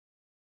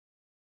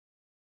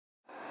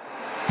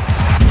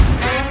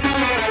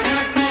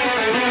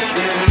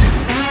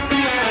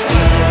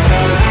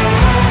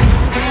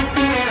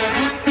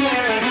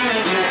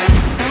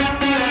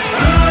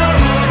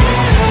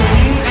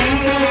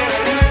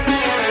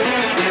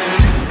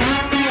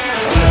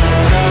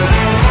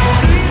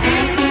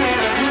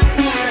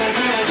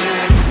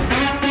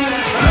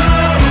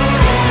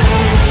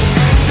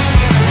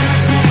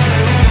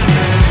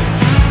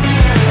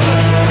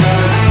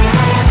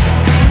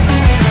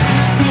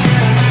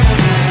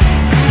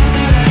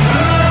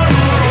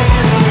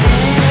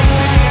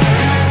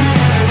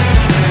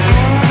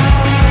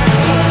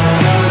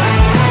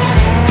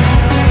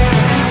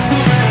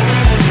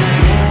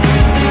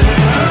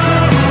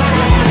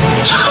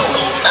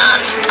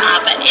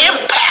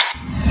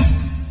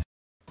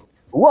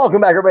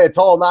Welcome back, everybody, to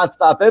Total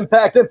Nonstop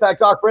Impact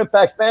Talk for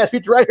Impact fans,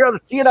 featured right here on the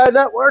TNI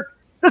Network.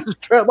 This is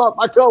Trent Love,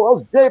 my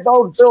co-host, Jay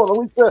Bones, Bill, and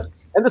Alicia,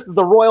 and this is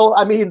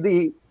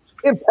the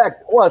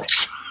Impact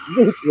Plus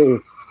Weekly.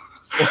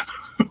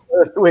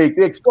 This week,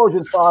 the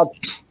Explosion talk,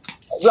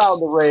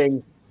 around the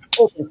ring,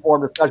 open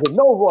form discussion,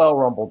 no Royal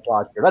Rumble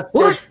talk here. That's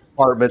Jay's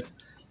department.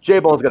 Jay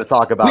Bone's going to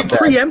talk about that. We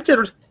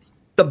preempted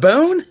the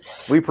Bone?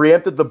 We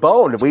preempted the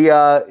Bone.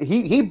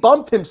 He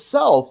bumped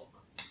himself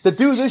to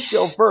do this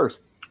show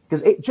first.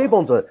 Because Jay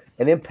Bone's an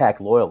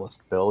Impact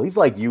loyalist, Bill. He's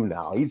like you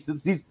now. He's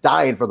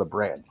dying for the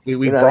brand.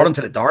 We brought him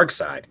to the dark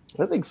side.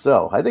 I think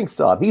so.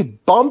 He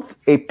bumped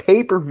a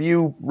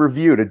pay-per-view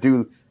review to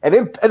do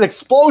an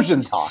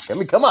explosion talk. I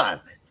mean, come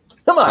on.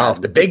 Oh, if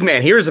the big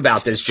man hears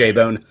about this, Jay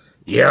Bone,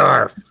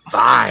 you're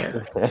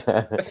fired.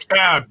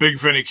 Yeah, Big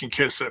Vinny can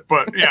kiss it.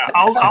 But yeah,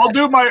 I'll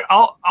do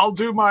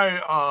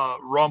my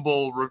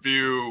Rumble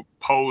review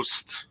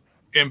post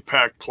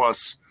Impact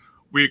Plus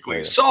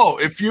Weekly. So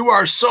if you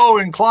are so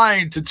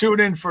inclined to tune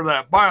in for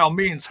that, by all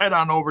means, head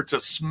on over to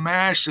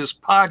Smash This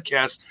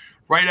Podcast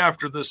right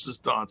after this is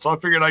done. So I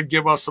figured I'd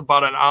give us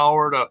about an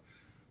hour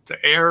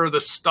to air the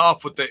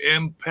stuff with the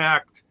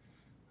Impact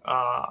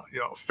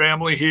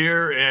family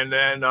here, and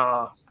then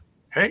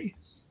hey,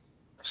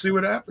 see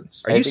what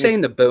happens. Are you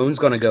saying the Bone's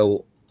going to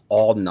go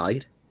all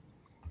night?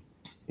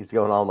 He's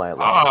going all night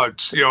long.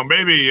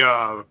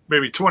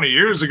 Maybe 20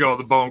 years ago,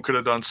 the Bone could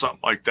have done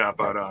something like that,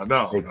 but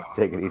no.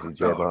 Take it easy,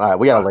 Jay Bone. All right,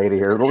 we got a lady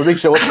here.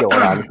 Alicia, what's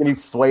going on? Can you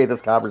sway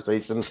this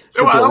conversation?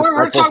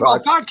 We're talking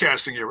about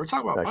podcasting here. We're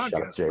talking about podcasting.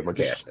 Shut up, Jay Bone.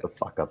 Shut the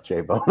fuck up,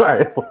 Jay Bone. All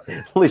right,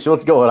 Alicia,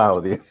 what's going on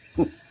with you?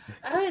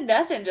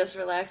 Nothing, just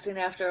relaxing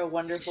after a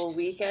wonderful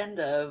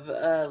weekend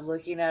of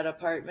looking at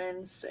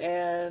apartments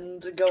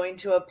and going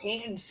to a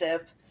paint and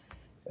sip.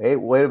 Hey,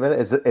 wait a minute.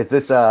 Is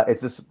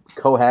this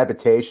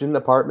cohabitation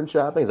apartment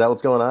shopping? Is that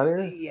what's going on here?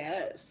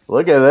 Yes.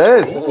 Look at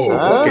this.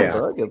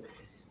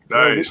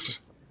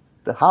 Nice.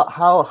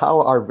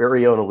 How our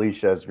very own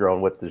Alicia has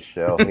grown with this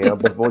show.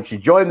 Before she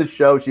joined the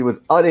show, she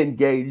was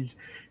unengaged,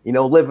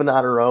 living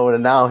on her own,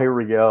 and now here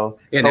we go.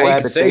 Yeah, now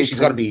you can say she's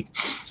going to be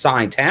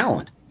signed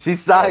talent.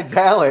 She's signed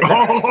talent.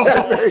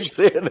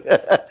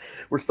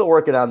 We're still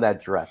working on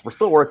that dress. We're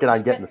still working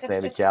on getting the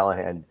Sami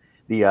Callihan.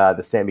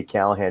 The Sami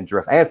Callihan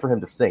dress, and for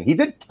him to sing. He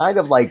did kind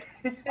of like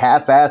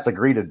half-ass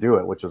agree to do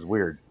it, which was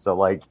weird. So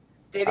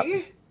did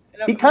he?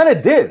 He kind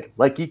of did.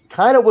 He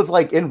kind of was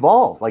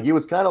involved. He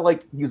was kind of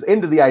he was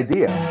into the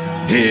idea.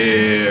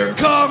 Here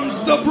comes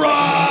the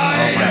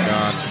bride. Oh my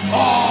god!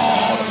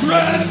 All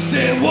dressed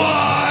in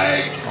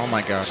white. Oh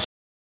my gosh!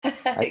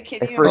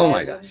 Can you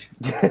imagine?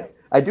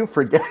 I do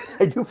forget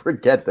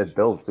that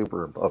Bill's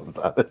superimposed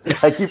on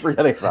it. I keep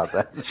forgetting about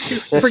that.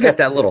 Forget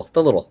that little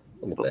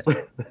bit.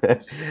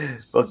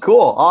 Well,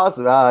 cool,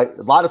 awesome. A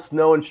lot of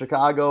snow in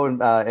Chicago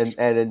and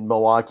in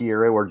Milwaukee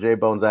area where Jay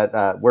Bone's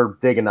at. We're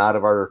digging out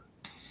of our.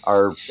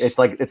 It's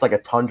like a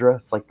tundra.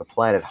 It's like the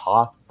planet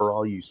Hoth for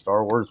all you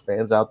Star Wars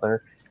fans out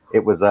there.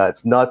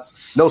 It's nuts.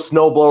 No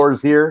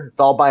snowblowers here. It's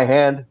all by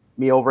hand.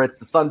 Me over. It's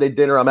the Sunday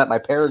dinner. I'm at my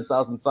parents'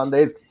 house on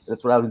Sundays.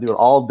 That's what I've been doing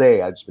all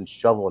day. I've just been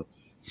shoveling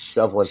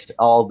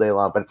all day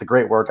long, but it's a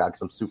great workout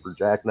because I'm super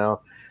jacked now.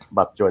 I'm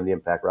about to join the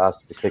Impact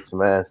roster to kick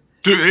some ass.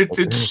 Dude,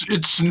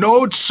 it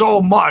snowed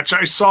so much.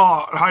 I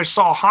saw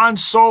Han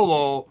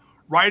Solo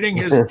riding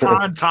his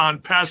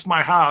tauntaun past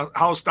my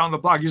house down the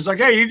block. He's like,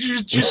 "Hey,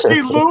 did you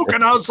see Luke?"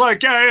 And I was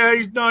like,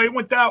 "Yeah, no, he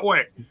went that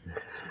way."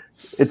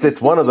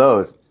 It's one of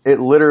those. It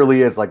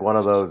literally is like one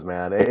of those,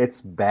 man.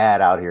 It's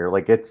bad out here.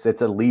 It's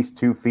at least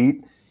 2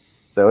 feet,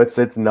 so it's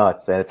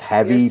nuts and it's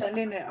heavy. You're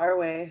sending it our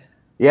way.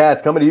 Yeah,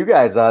 it's coming to you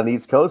guys on the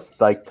East Coast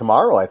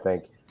tomorrow, I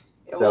think.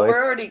 So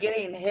we're already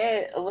getting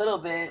hit a little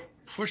bit.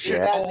 Push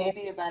it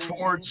maybe about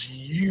towards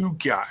you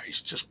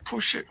guys. Just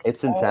push it.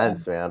 It's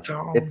intense, man.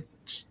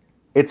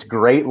 It's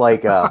great,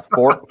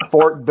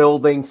 fort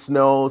building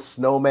snow,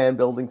 snowman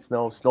building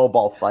snow,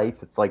 snowball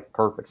fights. It's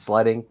perfect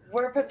sledding.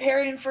 We're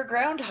preparing for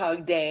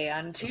Groundhog Day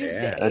on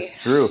Tuesday. Yeah,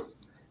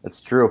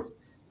 that's true.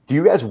 Do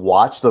you guys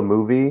watch the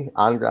movie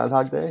on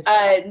Groundhog Day?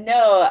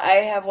 No,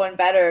 I have one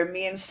better.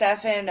 Me and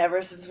Stefan,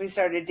 ever since we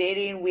started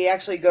dating, we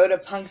actually go to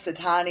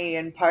Punxsutawney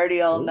and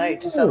party all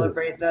night to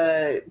celebrate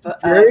the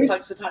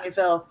Punxsutawney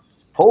Phil.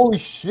 Holy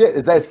shit!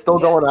 Is that still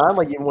going on?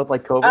 Even with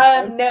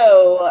COVID?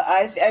 No,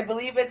 I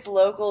believe it's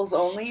locals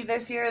only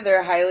this year.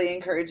 They're highly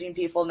encouraging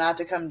people not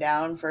to come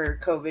down for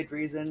COVID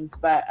reasons,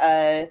 but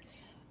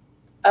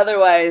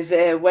otherwise,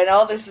 when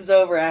all this is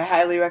over, I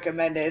highly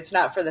recommend it. It's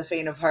not for the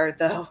faint of heart,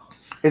 though.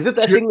 Is it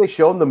that thing they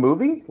show in the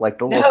movie?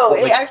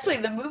 Actually,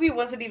 the movie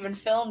wasn't even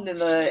filmed in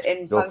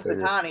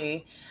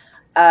Punxsutawney.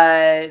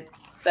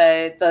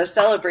 But the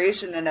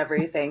celebration and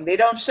everything, they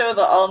don't show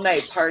the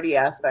all-night party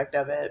aspect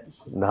of it.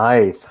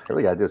 Nice.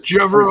 Really gotta do. Did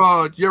you ever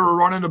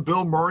run into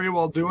Bill Murray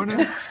while doing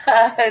it?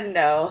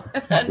 No,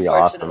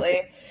 unfortunately.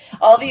 Awesome.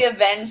 All the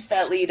events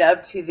that lead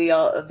up to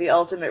the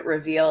ultimate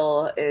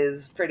reveal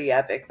is pretty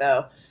epic,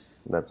 though.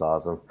 That's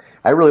awesome.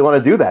 I really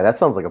want to do that. That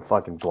sounds like a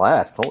fucking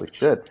blast. Holy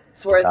shit.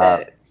 It's worth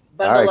it.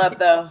 Bundle up,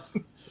 though.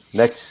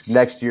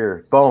 Next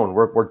year, Bone.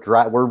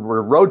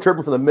 We're road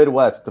tripping from the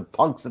Midwest to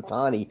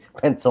Punxsutawney,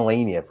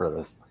 Pennsylvania for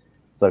this.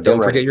 So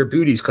don't forget your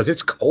booties because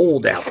it's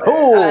cold out there.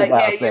 Cold yeah,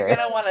 out there. You're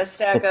gonna want to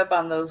stack up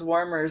on those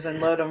warmers and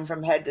load them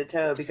from head to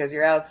toe because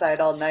you're outside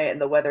all night in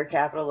the weather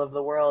capital of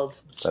the world.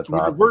 That's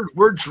awesome.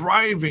 We're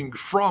driving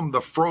from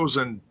the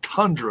frozen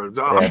tundra.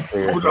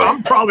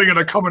 I'm probably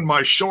gonna come in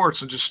my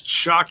shorts and just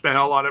shock the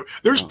hell out of it.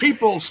 There's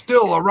people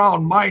still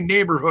around my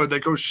neighborhood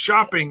that go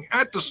shopping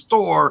at the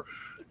store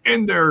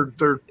in their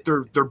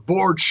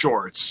board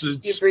shorts. You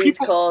breathe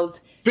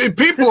cold.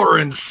 People are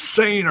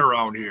insane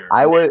around here.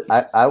 I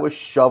was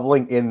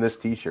shoveling in this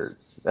t-shirt.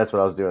 That's what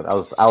I was doing. I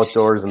was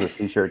outdoors in this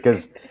t-shirt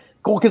because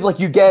like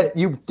you get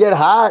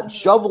hot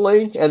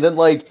shoveling, and then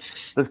like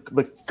the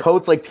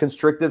coat's like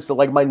constrictive. So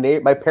like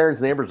my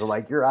parents' neighbors are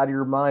like, "You're out of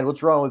your mind.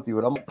 What's wrong with you?"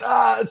 And I'm like,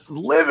 "This is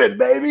living,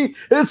 baby.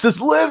 This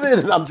is living."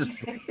 And I'm just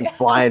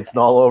flying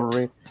snow all over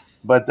me.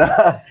 But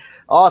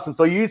awesome.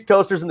 So East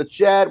Coasters in the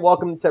chat.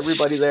 Welcome to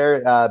everybody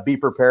there. Be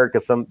prepared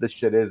because this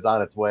shit is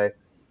on its way.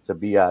 So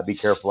be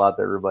careful out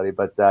there, everybody.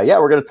 But yeah,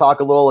 we're gonna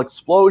talk a little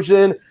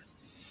Explosion,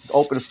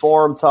 open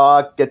forum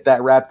talk, get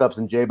that wrapped up.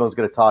 And J-Bone's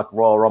gonna talk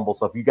Royal Rumble.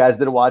 So if you guys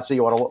didn't watch it,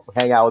 you want to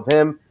hang out with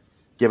him,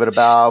 give it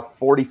about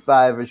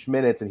 45-ish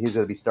minutes, and he's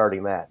gonna be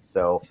starting that.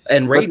 So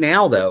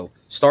now though,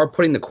 start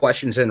putting the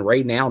questions in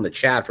right now in the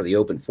chat for the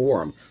open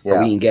forum, where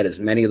we can get as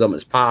many of them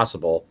as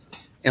possible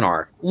in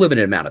our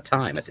limited amount of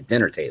time at the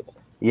dinner table.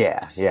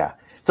 Yeah.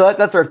 So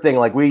that's our thing.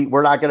 Like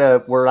we're not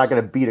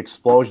gonna beat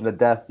Explosion to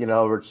death. You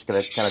know, we're just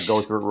gonna kind of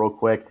go through it real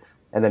quick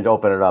and then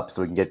open it up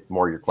so we can get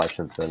more of your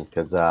questions in.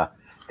 Because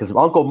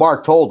Uncle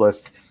Mark told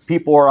us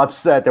people are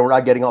upset that we're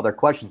not getting all their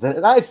questions in,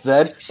 and I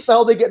said, "What the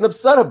hell are they getting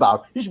upset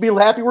about? You should be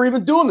happy we're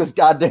even doing this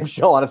goddamn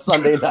show on a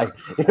Sunday night."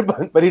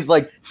 but he's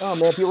like, "Oh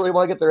man, people really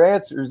want to get their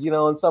answers, you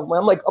know, and stuff."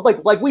 I'm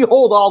like we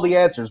hold all the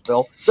answers,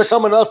 Bill. They're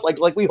coming to us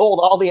like we hold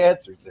all the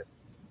answers here.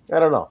 I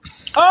don't know.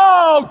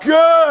 Oh,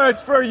 good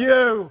for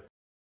you.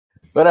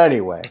 But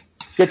anyway,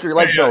 get your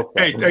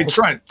Hey,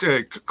 Trent,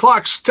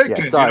 clock's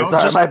ticking. Yeah,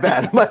 sorry, my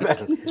bad.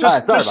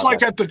 Just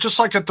like at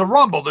the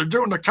Rumble, they're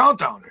doing the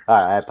countdown here. All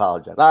right, I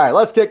apologize. All right,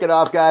 let's kick it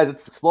off, guys.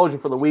 It's Explosion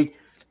for the week.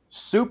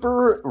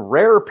 Super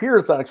rare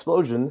appearance on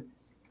Explosion.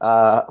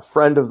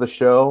 Friend of the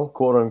show,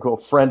 quote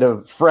unquote, friend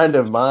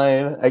of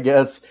mine, I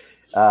guess.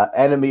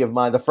 Enemy of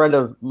mine. The friend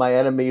of my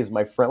enemy is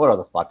my friend. What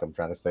the fuck I'm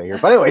trying to say here?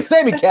 But anyway,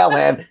 Sami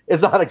Callihan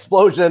is on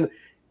Explosion.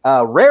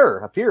 Rare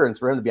appearance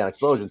for him to be on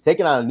Explosion,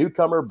 taking on a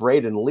newcomer,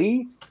 Braden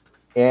Lee,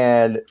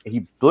 and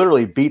he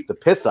literally beat the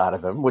piss out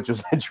of him, which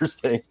was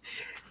interesting.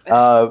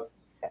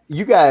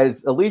 You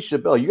guys, Alicia,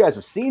 Bill, you guys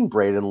have seen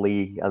Braden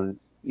Lee on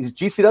his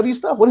GCW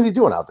stuff. What is he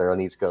doing out there on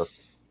the East Coast?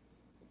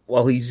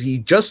 Well, he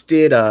just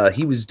did.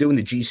 He was doing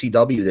the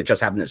GCW that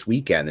just happened this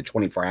weekend, the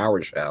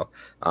 24-hour show,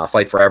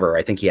 Fight Forever.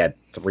 I think he had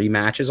 3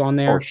 matches on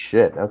there. Oh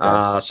shit!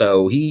 Okay.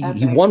 So he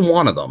won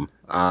one of them.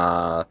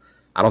 I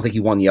don't think he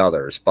won the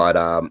others, but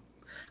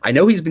I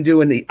know he's been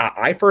doing the.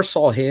 I first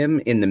saw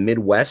him in the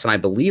Midwest, and I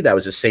believe that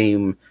was the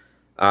same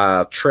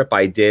trip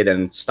I did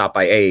and stopped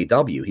by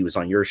AAW. He was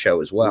on your show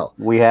as well.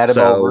 We had him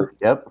over.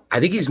 Yep. I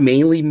think he's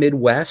mainly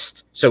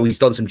Midwest, so he's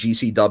done some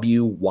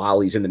GCW while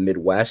he's in the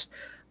Midwest.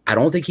 I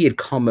don't think he had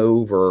come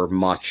over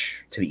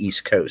much to the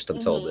East Coast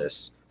until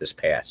this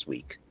past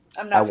week.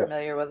 I'm not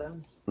familiar with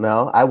him.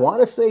 No, I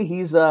want to say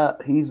he's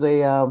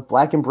a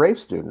Black and Brave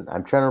student.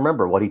 I'm trying to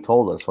remember what he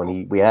told us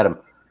when we had him.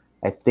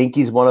 I think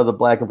he's one of the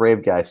Black and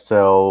Brave guys.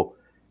 So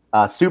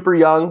super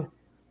young.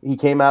 He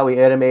came out. We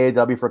had him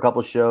AAW for a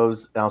couple of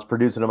shows, and I was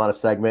producing him on a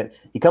segment.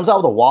 He comes out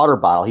with a water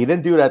bottle. He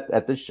didn't do it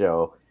at this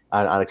show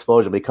on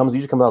Explosion, but he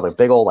usually comes out with a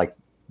big old like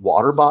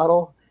water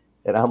bottle.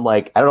 And I'm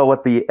like, I don't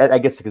know I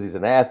guess because he's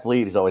an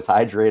athlete, he's always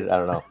hydrated. I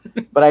don't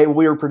know. But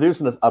we were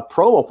producing a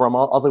promo for him. I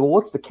was like, well,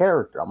 what's the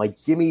character? I'm like,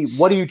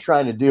 what are you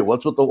trying to do?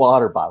 What's with the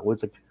water bottle?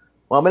 It's like,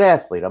 well, I'm an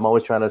athlete. I'm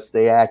always trying to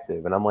stay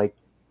active. And I'm like,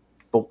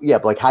 but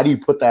like, how do you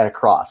put that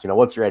across? You know,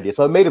 what's your idea?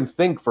 So it made him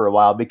think for a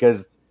while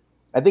because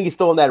I think he's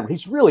still in that.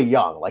 He's really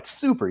young, like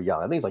super young.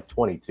 I think he's like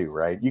 22,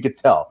 right? You could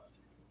tell.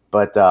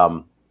 But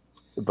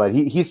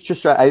he's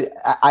just trying.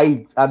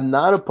 I'm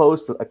not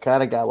opposed to a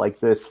kind of guy like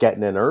this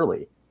getting in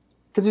early.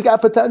 Because he's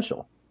got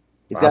potential.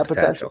 He's got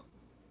potential.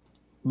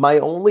 My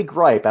only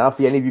gripe, I don't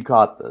know if any of you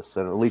caught this,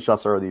 and at least I'll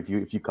start with you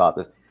if you caught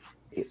this.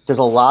 There's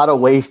a lot of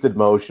wasted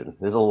motion.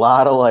 There's a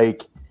lot of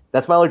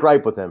that's my only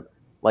gripe with him.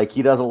 Like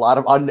he does a lot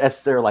of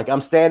unnecessary, like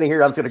I'm standing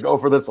here, I'm going to go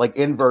for this like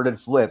inverted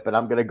flip, and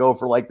I'm going to go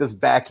for like this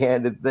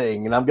backhanded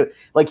thing, and I'm going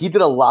to he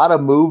did a lot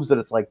of moves that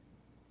it's like,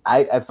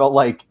 I felt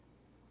like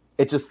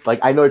it just like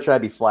I know he's trying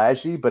to be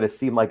flashy, but it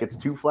seemed like it's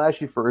too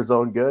flashy for his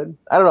own good.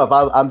 I don't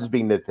know if I'm just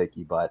being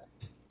nitpicky, but.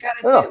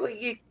 Gotta do what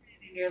you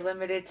can in your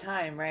limited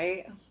time,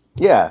 right?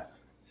 Yeah.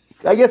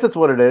 I guess that's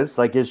what it is.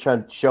 Like, you're just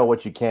trying to show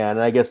what you can.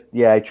 And I guess,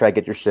 I try to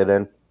get your shit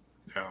in.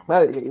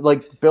 Yeah.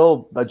 Like,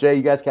 Bill, Jay,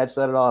 you guys catch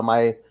that at all? Am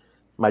I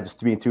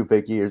just being too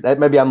picky? Or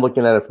maybe I'm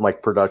looking at it from,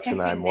 like, production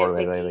time more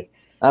than anything.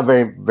 I'm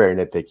very, very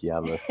nitpicky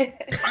on this.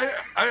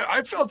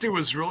 I felt he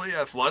was really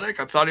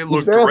athletic. I thought he He's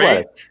looked very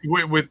great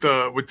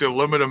athletic. with the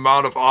limited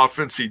amount of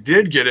offense he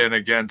did get in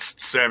against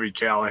Sammy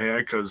Callahan.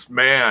 Because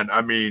man,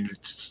 I mean,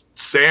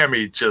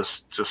 Sammy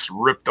just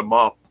ripped him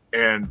up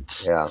and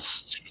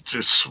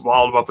just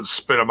swallowed him up and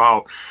spit him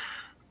out.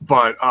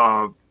 But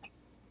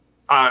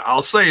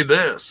I'll say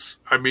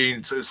this: I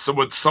mean, so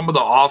with some of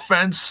the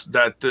offense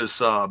that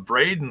this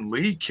Braden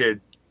Lee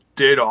kid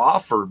did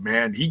offer,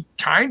 man, he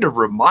kind of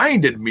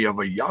reminded me of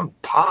a young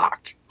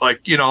Pac.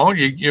 Like,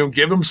 you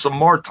give him some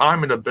more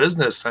time in the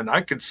business, and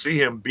I could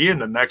see him being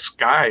the next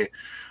guy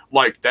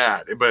like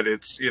that. But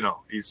it's,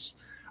 he's,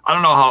 I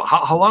don't know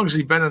how long has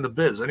he been in the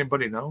biz?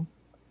 Anybody know?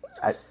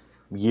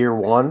 Year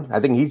one.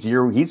 I think he's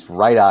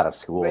right out of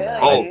school. Really? Now.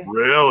 Oh,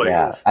 really?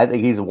 Yeah, I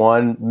think he's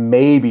 1,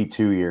 maybe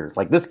 2 years.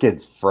 Like, this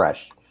kid's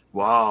fresh.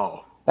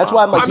 Wow. That's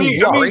why I'm like, he's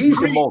young. You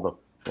can mold him.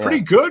 Yeah.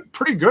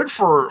 Pretty good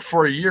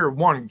for a year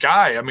one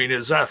guy. I mean,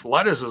 his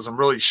athleticism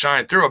really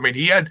shined through. I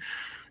mean,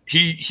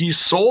 he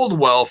sold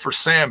well for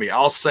Sammy.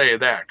 I'll say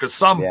that, because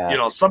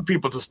some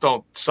people just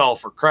don't sell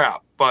for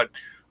crap. But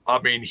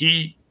I mean,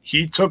 he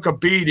took a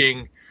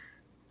beating,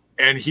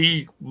 and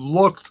he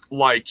looked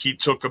like he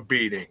took a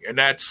beating, and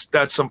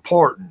that's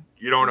important.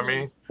 You know what I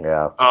mean?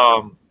 Yeah.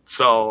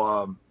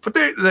 But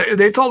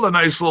they told a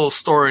nice little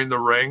story in the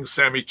ring.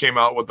 Sammy came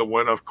out with the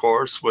win, of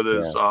course, with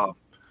his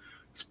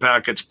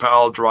package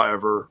pal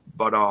driver.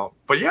 But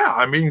yeah,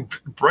 I mean,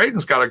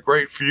 Braden's got a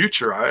great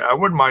future. I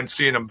wouldn't mind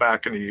seeing him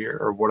back in a year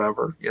or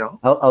whatever,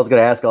 I was going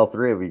to ask all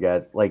three of you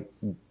guys, like,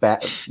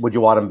 would you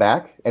want him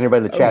back?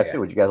 Anybody in the chat too?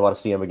 Would you guys want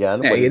to see him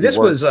again? Yeah, this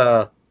was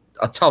a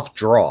tough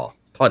draw,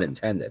 pun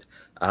intended,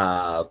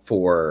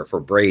 for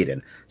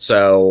Braden.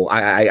 So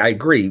I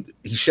agree.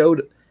 He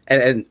showed,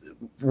 and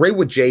right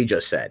what Jay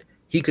just said,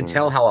 he could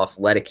tell how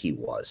athletic he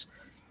was.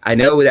 I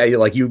know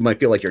that you might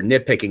feel like you're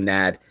nitpicking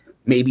that.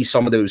 Maybe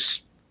some of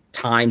those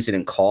times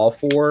didn't call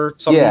for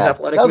some of these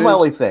athletic that was moves. My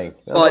only thing.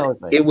 But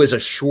it was a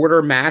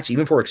shorter match,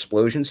 even for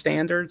explosion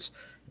standards.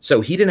 So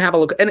he didn't have a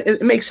look. And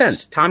it makes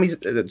sense.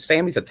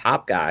 Sammy's a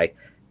top guy,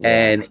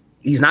 and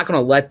he's not going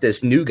to let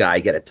this new guy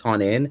get a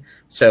ton in.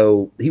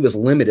 So he was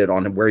limited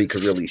on where he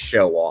could really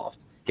show off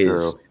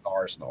his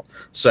arsenal.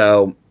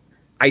 So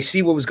I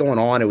see what was going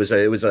on. It was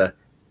a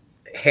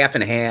half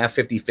and half,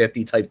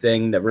 50-50 type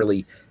thing that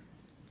really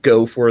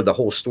go for the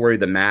whole story of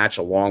the match,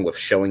 along with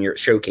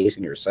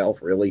showcasing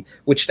yourself, really,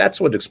 which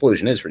that's what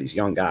Explosion is for these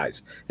young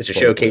guys. It's a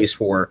showcase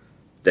for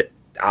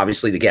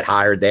obviously to get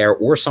hired there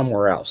or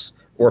somewhere else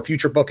or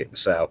future bookings.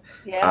 So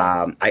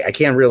I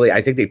can't really,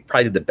 I think they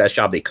probably did the best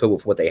job they could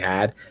with what they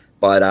had.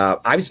 But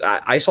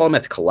I saw him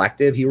at the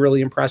Collective. He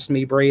really impressed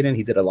me, Braden.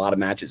 He did a lot of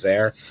matches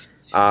there.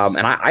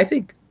 And I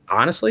think,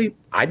 honestly,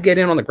 I'd get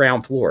in on the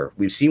ground floor.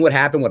 We've seen what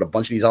happened with a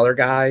bunch of these other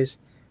guys.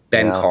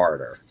 Ben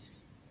Carter.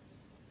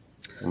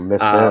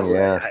 Missed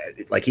him,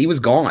 like he was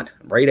gone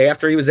right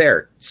after he was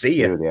there.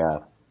 See ya.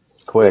 Dude,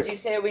 quick. Did you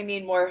say we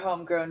need more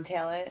homegrown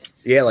talent?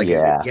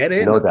 Yeah, get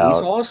in. No East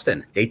doubt.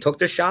 Austin. They took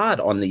the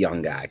shot on the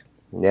young guy.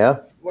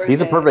 Yeah,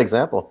 he's a perfect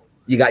example.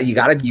 You got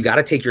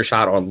to take your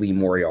shot on Lee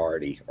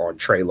Moriarty, on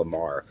Trey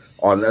Lamar,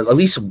 on at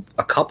least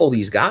a couple of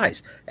these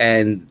guys.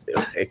 And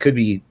it could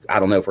be, I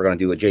don't know if we're going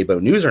to do a J-Bo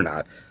news or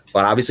not,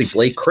 but obviously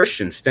Blake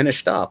Christian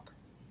finished up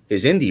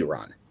his indie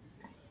run.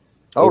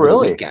 Oh, over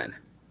really? The weekend.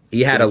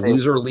 He had a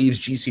loser leaves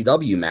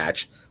GCW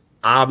match,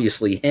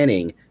 obviously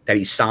hinting that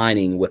he's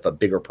signing with a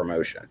bigger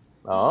promotion.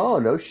 Oh,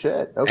 no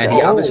shit. Okay. And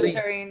he obviously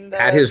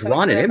had his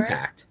run in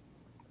Impact.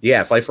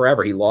 Yeah, Fight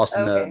Forever. He lost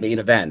in the main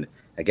event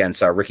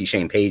against Ricky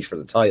Shane Page for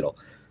the title.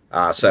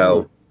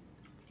 So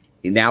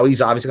now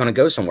he's obviously going to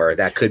go somewhere.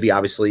 That could be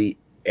obviously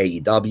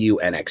AEW,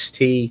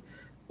 NXT,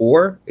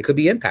 or it could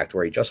be Impact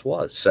where he just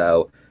was.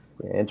 So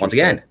once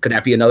again, could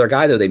that be another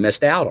guy, though, they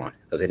missed out on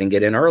because they didn't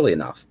get in early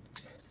enough?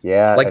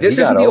 Yeah. Like this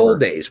isn't the old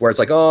days where it's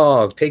like,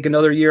 oh, take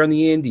another year on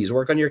the indies,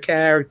 work on your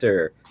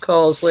character,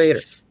 call us later.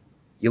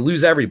 You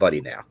lose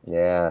everybody now.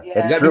 Yeah. You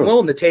got to be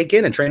willing to take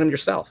in and train them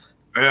yourself.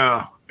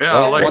 Yeah.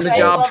 Like on the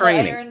job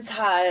training. Iron's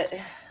hot.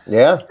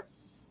 Yeah.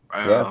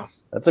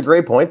 That's a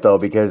great point though,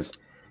 because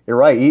you're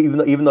right.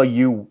 Even though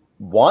you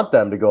want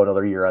them to go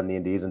another year on the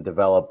indies and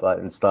develop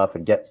and stuff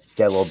and get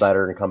a little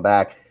better and come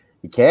back,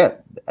 you can't.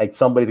 Like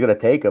somebody's going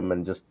to take them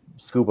and just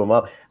scoop them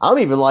up. I don't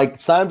even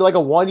sign them to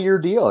a 1-year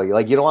deal. You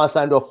don't want to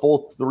sign to a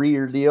full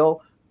 3-year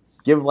deal.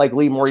 Give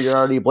Lee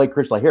Moriarty, Blake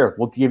Christian, here,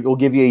 we'll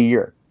give you a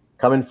year.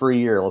 Come in for a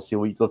year and let's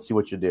see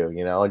what you do.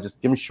 And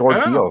just give them a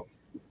short deal.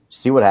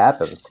 See what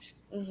happens.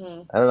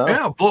 Mm-hmm. I don't know.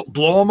 Yeah,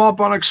 blow them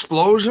up on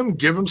Explosion.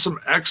 Give them some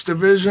X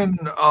Division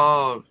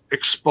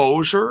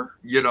exposure.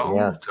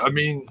 I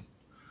mean,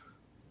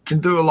 can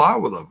do a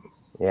lot with them.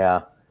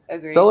 Yeah.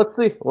 Agreed. So let's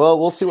see. Well,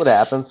 we'll see what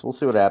happens.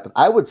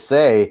 I would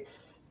say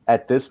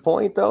at this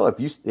point, though, if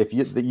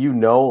you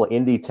know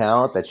indie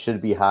talent that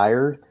should be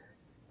hired,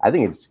 I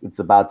think it's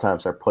about time to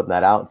start putting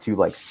that out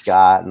to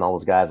Scott and all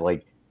those guys.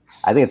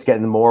 I think it's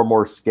getting more and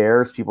more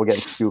scarce. People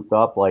getting scooped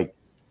up. Like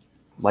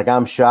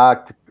I'm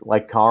shocked.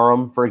 Like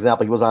Karam, for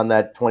example, he was on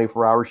that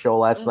 24-hour show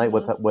last night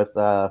with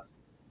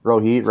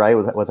Rohit, right,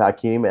 with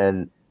Hakeem,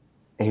 and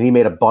he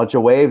made a bunch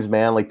of waves,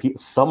 man. Like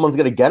someone's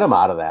gonna get him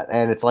out of that,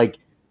 and it's like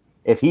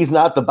if he's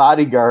not the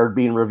bodyguard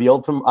being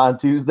revealed to him on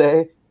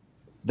Tuesday,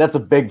 that's a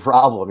big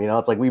problem. You know,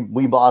 it's like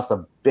we lost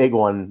a big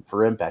one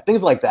for Impact,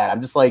 things like that.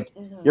 I'm just like,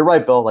 you're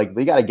right, Bill. Like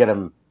we got to get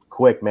him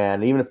quick,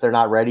 man. Even if they're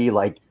not ready,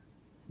 like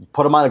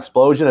put them on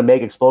Explosion and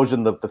make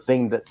Explosion the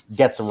thing that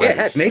gets them ready.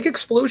 Yeah, make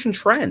Explosion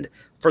trend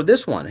for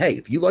this one. Hey,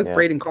 if you like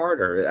Braden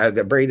Carter, I've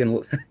got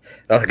Braden.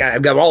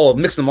 I've got all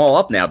mixed them all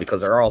up now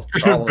because they're all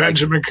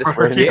Benjamin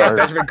Carter.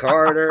 Benjamin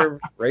Carter,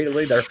 Braden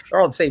Lee. They're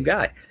all the same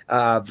guy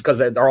because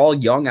they're all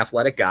young,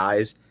 athletic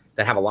guys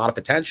that have a lot of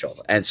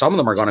potential, and some of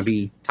them are going to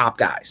be top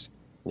guys.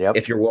 Yep.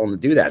 If you're willing to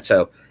do that.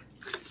 So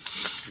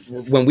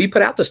when we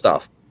put out the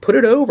stuff, put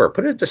it over,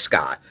 put it to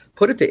Scott,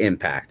 put it to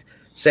Impact.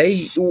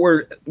 Say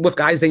or with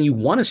guys that you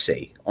want to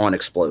see on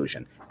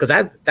Explosion, because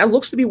that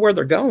looks to be where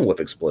they're going with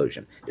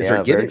Explosion. Is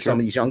they're giving some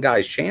of these young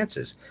guys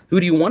chances. Who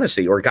do you want to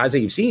see, or guys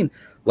that you've seen?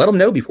 Let them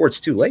know before it's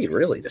too late,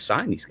 really, to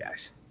sign these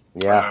guys.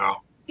 Yeah,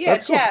 yeah.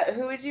 Chat. Cool.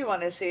 Who would you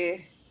want to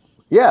see?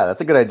 Yeah,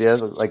 that's a good idea.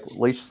 Like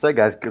Alicia said,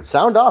 guys,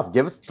 sound off.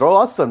 Throw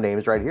us some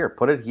names right here.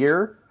 Put it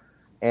here,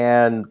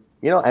 and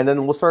and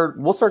then we'll start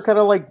kind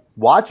of like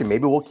watching.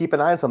 Maybe we'll keep an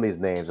eye on some of these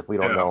names if we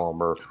don't know them.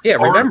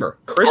 Remember,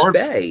 Chris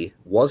Bay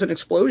was an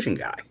Explosion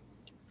guy.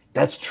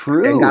 That's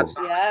true.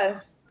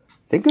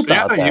 Think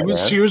about that.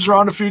 He was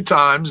around a few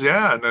times,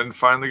 and then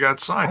finally got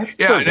signed.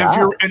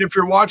 And if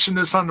you're watching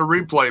this on the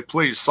replay,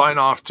 please sign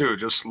off too.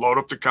 Just load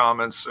up the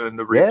comments and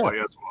the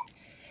replay as well.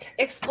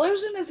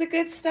 Explosion is a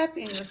good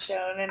stepping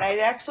stone, and I'd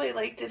actually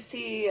like to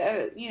see,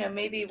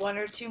 maybe one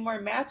or two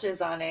more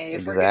matches on it.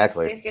 If we're going to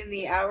stick in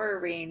the hour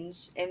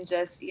range and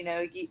just,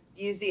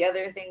 use the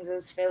other things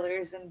as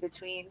fillers in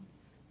between.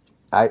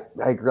 I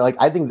agree. Like,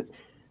 I think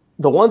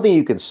the one thing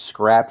you can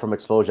scrap from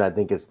Explosion, I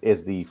think, is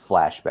the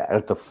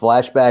flashback. The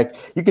flashback,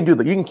 you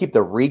can keep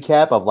the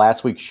recap of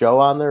last week's show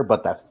on there,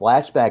 but that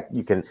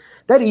flashback,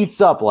 that eats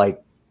up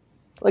like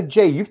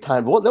Jay, you've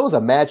timed. Well, there was a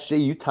match, Jay,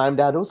 you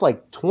timed out. It was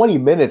like 20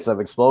 minutes of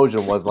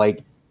Explosion was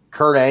like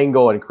Kurt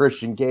Angle and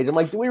Christian Cage. I'm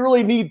like, do we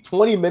really need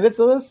 20 minutes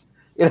of this?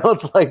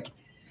 It's like,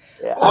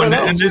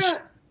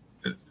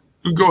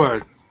 go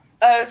ahead.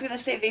 I was going to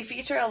say they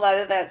feature a lot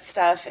of that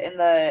stuff in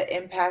the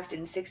Impact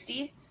in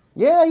 60.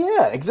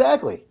 Yeah,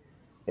 exactly.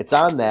 It's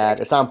on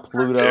that. It's on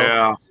Pluto.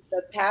 Yeah.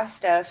 The past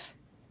stuff.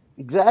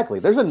 Exactly.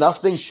 There's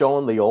enough things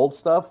showing the old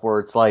stuff where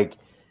it's like,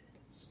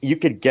 you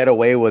could get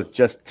away with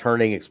just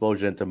turning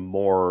Explosion into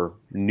more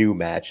new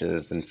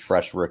matches and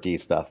fresh rookie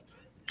stuff.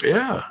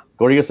 Yeah.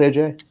 What are you going to say,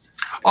 Jay?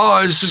 Oh,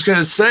 I was just going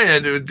to say,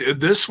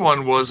 this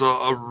one was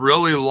a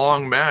really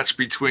long match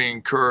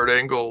between Kurt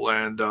Angle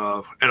and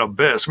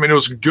Abyss. I mean, it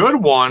was a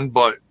good one,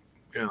 but,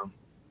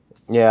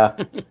 Yeah.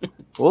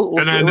 We'll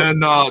and then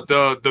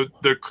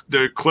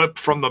the clip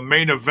from the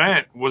main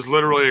event was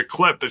literally a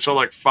clip that showed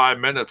like 5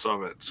 minutes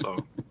of it.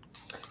 So,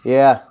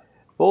 yeah.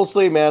 We'll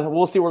see, man.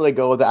 We'll see where they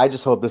go with it. I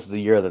just hope this is a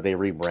year that they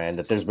rebrand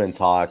it. There's been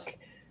talk.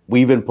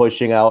 We've been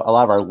pushing out a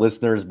lot of our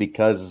listeners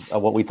because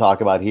of what we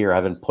talk about here.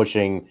 I've been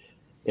pushing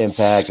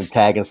Impact and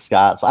tagging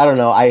Scott. So I don't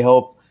know. I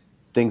hope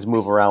things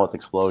move around with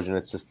Explosion.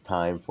 It's just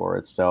time for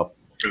it. So,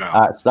 so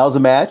that was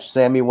a match.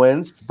 Sammy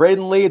wins.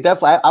 Braden Lee,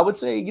 definitely. I would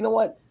say, you know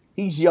what?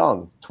 He's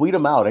young. Tweet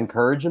him out.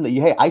 Encourage him that,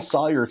 hey, I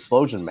saw your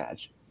Explosion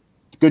match.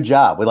 Good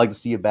job. We'd like to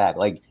see you back.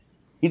 Like,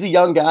 he's a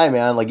young guy,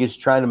 man. Like, he's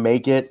trying to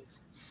make it.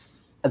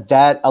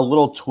 That a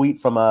little tweet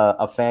from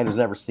a fan who's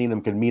never seen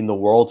him can mean the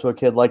world to a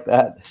kid like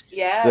that.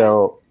 Yeah.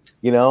 So,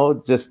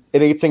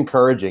 it's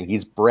encouraging.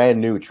 He's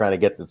brand new trying to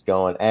get this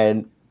going.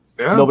 And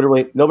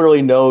nobody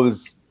really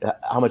knows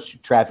how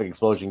much traffic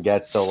Explosion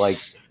gets. So, like,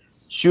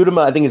 shoot him.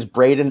 I think it's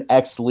Braden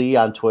X Lee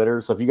on Twitter.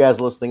 So if you guys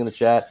are listening in the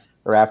chat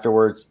or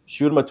afterwards,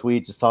 shoot him a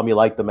tweet. Just tell him you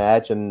like the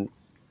match. And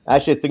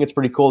actually, I think it's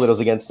pretty cool that it was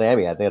against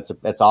Sammy. I think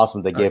that's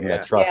awesome they gave him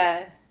that trust.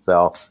 Yeah.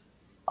 So,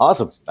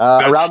 awesome.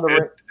 Around the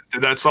ring.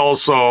 That's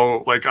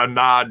also like a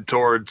nod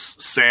towards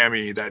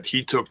Sammy that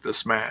he took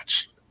this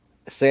match.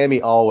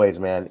 Sammy always,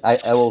 man. I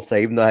will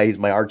say, even though he's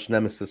my arch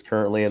nemesis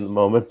currently in the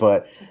moment,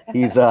 but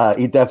he's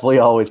he definitely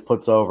always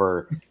puts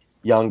over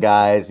young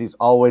guys. He's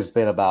always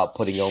been about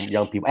putting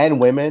young people and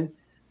women.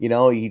 He's one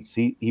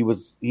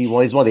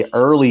of the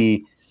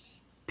early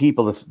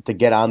people to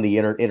get on the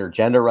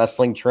intergender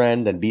wrestling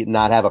trend and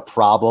not have a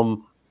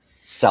problem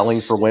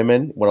selling for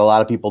women. What a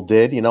lot of people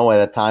did,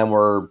 at a time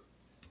where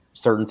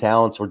certain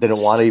talents or didn't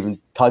want to even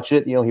touch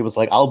it, he was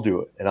like, I'll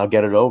do it and I'll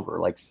get it over.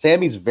 Like,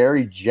 Sammy's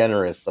very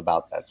generous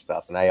about that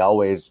stuff, and I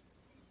always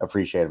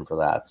appreciate him for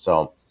that.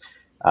 So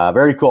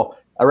very cool.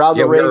 Around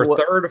the ring,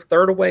 we're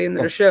third away in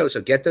the show,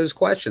 so get those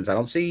questions. I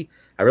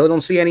really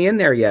don't see any in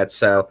there yet.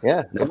 So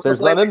if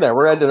there's none in there,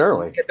 we're ending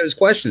early. Get those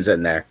questions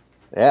in there.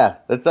 Yeah,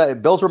 that's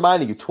that. Bill's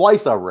reminding you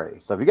twice already.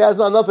 So if you guys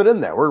not nothing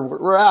in there,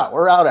 we're out.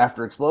 We're out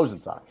after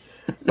Explosion time.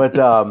 But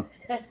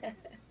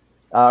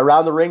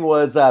around the ring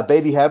was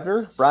Baby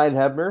Hebner, Brian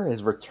Hebner,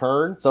 his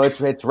return. So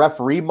it's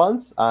referee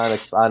month on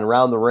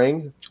Around the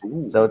Ring.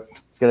 Ooh. So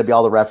it's going to be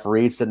all the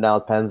referees sitting down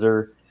with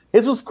Penzer.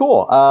 His was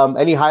cool.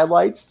 Any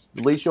highlights?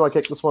 Alicia, you want to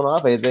kick this one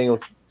off? Anything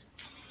else?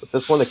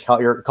 this one that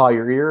caught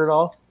your ear at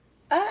all?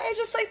 I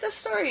just like the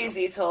stories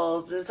he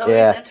told. It's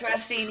always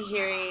interesting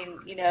hearing,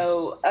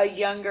 a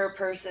younger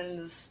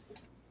person's,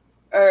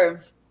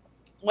 or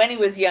when he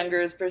was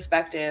younger,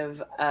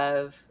 perspective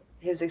of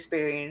his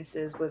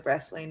experiences with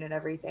wrestling and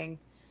everything.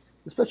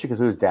 Especially because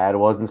who his dad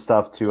was and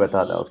stuff too. I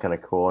thought that was kind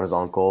of cool, and his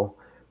uncle.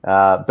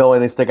 Bill,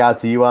 anything stick out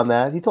to you on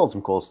that? He told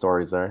some cool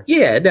stories there.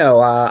 Yeah, no.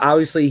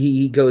 Obviously,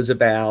 he goes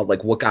about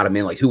like what got him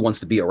in, like who wants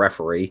to be a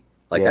referee.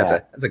 Like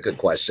that's a good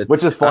question.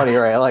 Which is funny,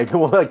 right? Like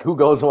who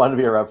goes and want to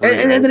be a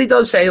referee? And then he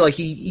does say like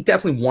he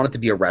definitely wanted to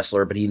be a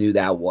wrestler, but he knew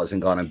that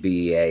wasn't going to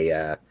be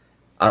a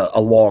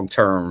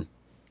long-term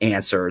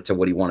answer to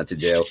what he wanted to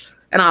do.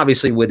 And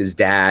obviously, with his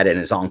dad and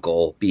his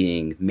uncle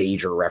being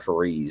major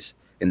referees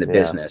in the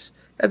business,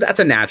 that's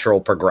a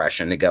natural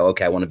progression to go,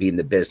 okay, I want to be in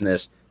the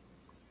business.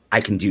 I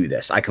can do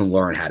this. I can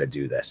learn how to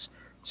do this.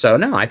 So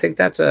no, I think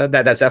that's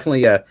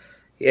definitely and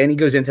he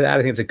goes into that.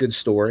 I think it's a good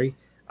story.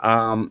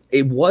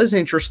 It was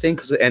interesting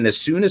and as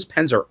soon as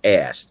Penzer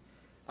asked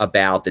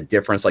about the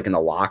difference, like in the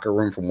locker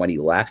room from when he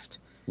left,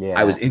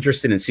 I was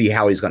interested in see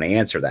how he's going to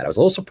answer that. I was a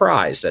little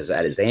surprised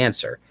at his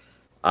answer.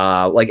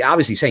 Like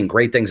obviously saying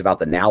great things about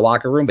the now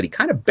locker room, but he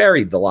kind of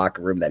buried the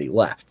locker room that he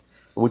left.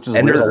 Which is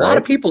and weird, there's a lot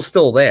of people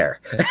still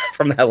there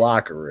from that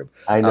locker room.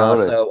 I know.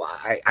 So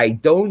I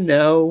don't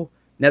know.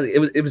 Now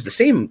it was the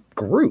same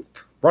group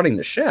running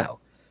the show.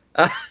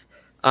 That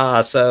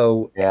was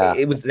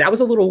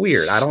a little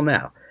weird. I don't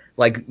know.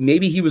 Like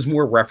maybe he was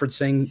more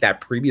referencing that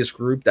previous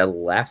group that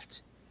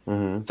left,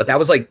 but that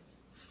was like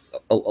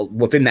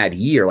within that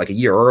year, like a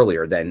year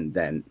earlier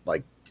than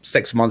like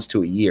 6 months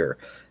to a year.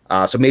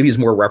 So maybe he's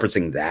more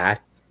referencing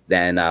that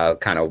than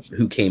kind of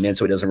who came in.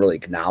 So he doesn't really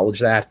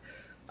acknowledge that.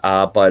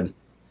 But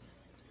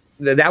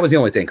that was the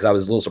only thing because I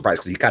was a little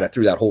surprised because he kind of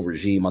threw that whole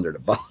regime under the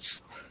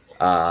bus.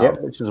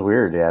 Which is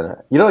weird. Yeah,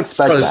 you don't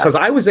expect that because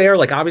I was there.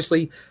 Like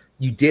obviously,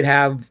 you did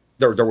have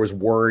there was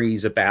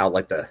worries about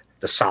like the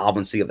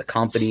solvency of the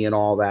company and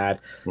all that,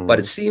 but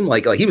it seemed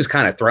like he was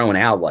kind of throwing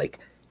out like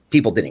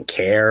people didn't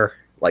care,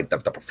 like the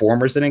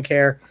performers didn't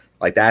care,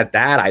 like that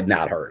I've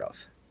not heard of.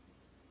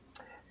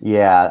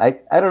 Yeah,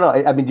 I don't know.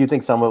 I mean, do you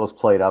think some of it was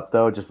played up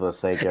though, just for the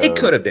sake of? It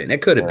could have been.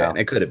 It could have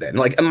been.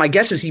 Like my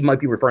guess is he might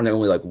be referring to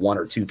only like one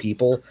or two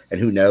people, and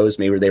who knows,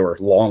 maybe they were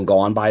long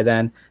gone by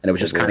then, and it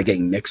was just kind of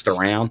getting mixed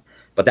around.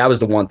 But that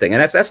was the one thing,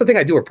 and that's the thing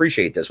I do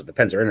appreciate this with the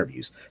Penzer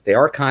interviews. They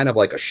are kind of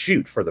like a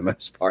shoot for the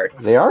most part.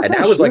 They are, and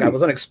that was like I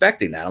wasn't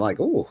expecting that. I'm like,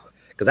 ooh,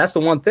 because that's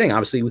the one thing.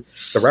 Obviously,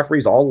 the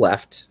referees all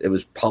left. It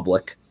was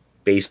public,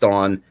 based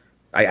on.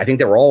 I think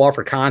they were all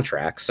offered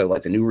contracts, so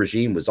like the new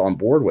regime was on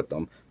board with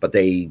them, but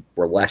they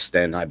were less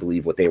than I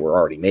believe what they were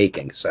already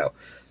making, so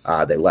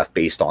they left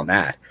based on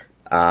that.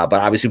 But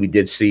obviously, we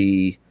did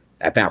see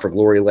at Bound for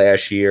Glory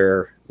last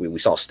year. We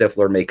saw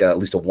Stifler make at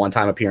least a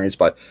one-time appearance,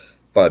 but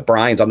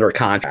Brian's under a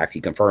contract. He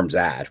confirms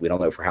that. We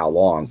don't know for how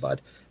long, but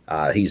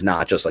he's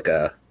not just like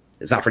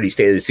it's not for these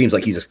days. It seems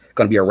like he's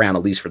going to be around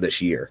at least for this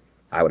year,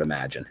 I would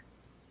imagine.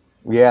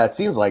 Yeah, it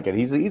seems like it.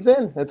 He's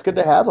in. It's good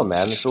to have him,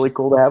 man. It's really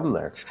cool to have him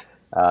there.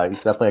 He's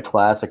definitely a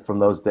classic from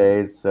those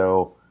days.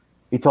 So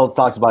he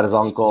talks about his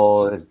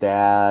uncle, his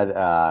dad,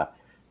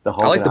 the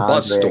whole. I like the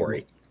bus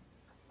story.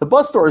 The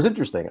bus story is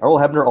interesting. Earl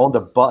Hebner owned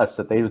a bus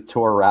that they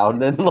tour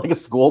around in, like a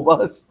school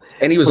bus.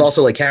 And he was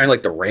also like carrying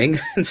like the ring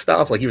and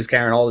stuff. Like he was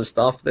carrying all this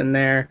stuff in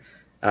there.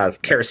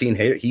 Kerosene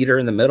heater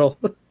in the middle.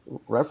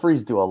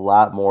 Referees do a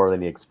lot more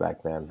than you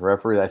expect, man.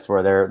 Referees, I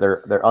swear,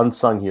 they're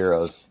unsung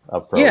heroes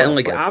of pro wrestling. And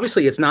like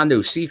obviously it's not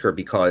no secret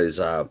because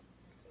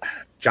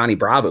Johnny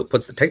Bravo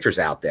puts the pictures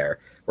out there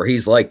where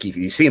he's like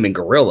you see him in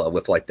gorilla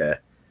with like the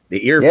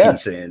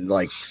earpiece in,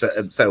 like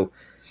so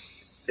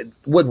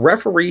would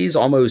referees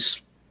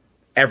almost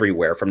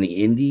everywhere from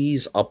the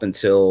indies up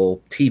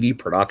until TV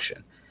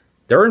production,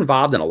 they're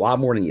involved in a lot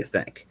more than you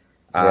think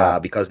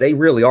because they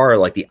really are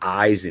like the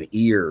eyes and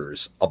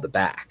ears of the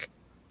back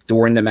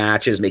during the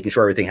matches, making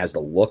sure everything has the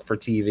look for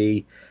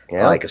TV.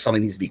 Like if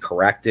something needs to be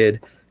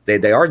corrected,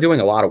 they are doing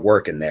a lot of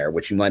work in there,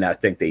 which you might not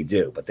think they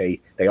do, but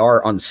they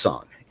are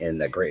unsung in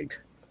the great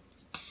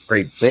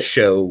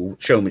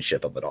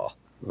showmanship of it all.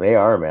 They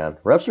are, man.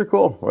 Refs are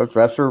cool.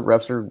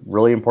 Refs are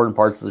really important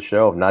parts of the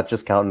show, not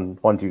just counting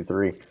 1, 2,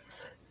 3.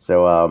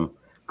 So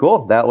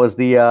cool. That was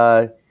the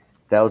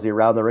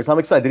Around the Ring. So I'm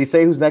excited. Did he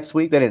say who's next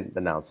week? They didn't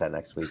announce that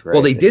next week, right?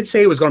 Well, they did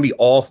say it was going to be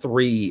all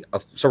three.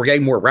 So we're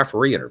getting more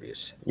referee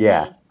interviews.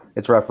 Yeah,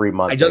 it's referee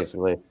month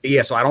basically.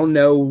 Yeah, so I don't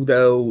know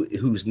though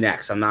who's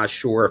next. I'm not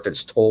sure if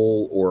it's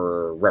Toll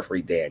or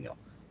referee Daniel.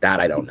 That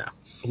I don't know.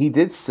 He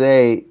did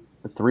say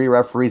 3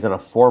 referees and a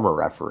former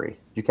referee. Did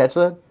you catch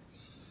that?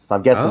 So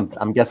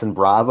I'm guessing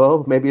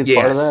Bravo maybe is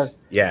part of that.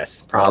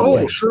 Yes,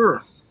 probably. Oh,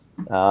 sure.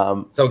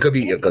 So it could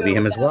be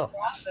him as well.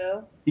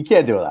 Bravo. You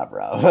can't do it without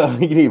Bravo.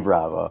 You need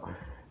Bravo.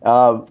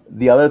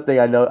 The other thing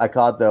I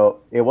caught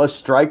though, it was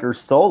Striker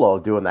solo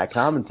doing that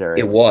commentary.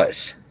 It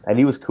was, and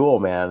he was cool,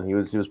 man. He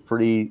was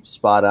pretty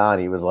spot on.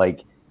 He was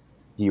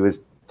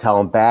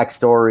telling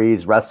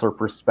backstories, wrestler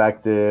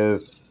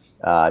perspective,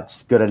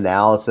 just good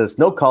analysis.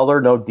 No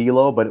color, no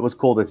D-Lo, but it was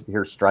cool to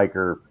hear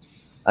Striker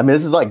I mean,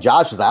 this is like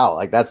Josh is out.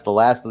 Like that's the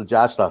last of the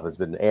Josh stuff has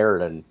been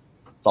aired, and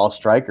it's all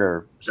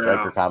striker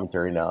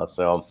commentary now.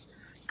 So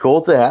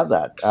cool to have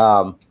that.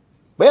 But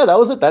yeah, that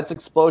was it. That's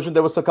Explosion.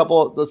 There was a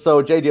couple.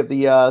 So Jay, do you have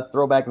the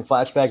throwback and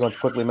flashback? Let's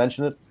quickly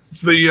mention it.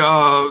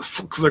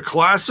 The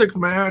classic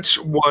match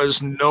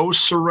was No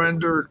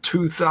Surrender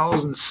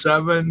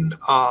 2007.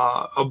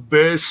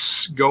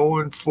 Abyss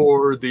going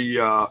for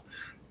the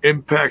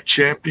Impact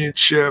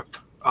Championship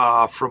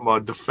from a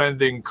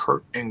defending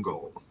Kurt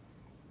Angle.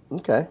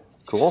 Okay,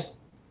 cool.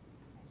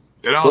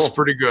 Yeah, that was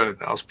pretty good.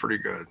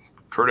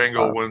 Kurt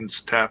Angle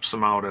wins, taps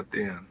him out at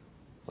the end.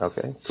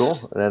 Okay,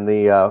 cool. And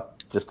then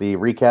just the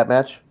recap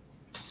match.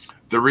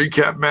 The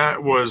recap match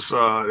was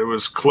it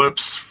was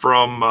clips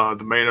from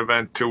the main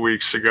event 2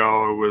 weeks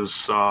ago. It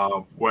was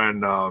when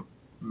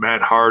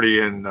Matt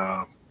Hardy and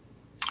not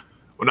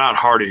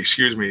Hardy,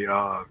 excuse me,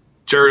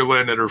 Jerry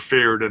Lynn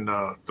interfered in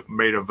the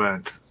main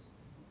event.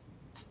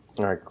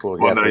 All right, cool.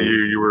 One that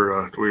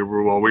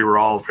we were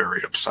all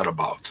very upset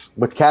about.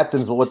 With the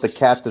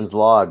captain's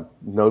log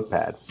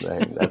notepad.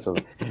 That's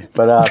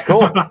but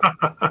cool.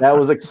 That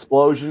was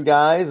Explosion,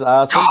 guys.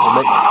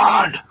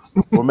 Awesome.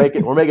 We're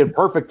making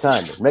perfect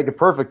time.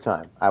 Perfect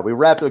time. We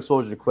wrapped the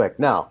Explosion quick.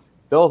 Now,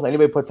 Bill,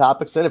 anybody put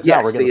topics in? If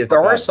not, we're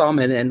there are some,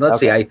 and let's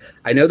see. I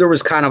know there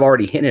was kind of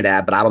already hinted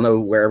at, but I don't know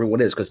where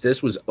everyone is because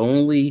this was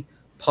only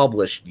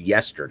published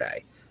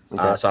yesterday,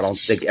 so I don't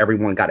think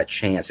everyone got a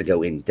chance to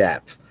go in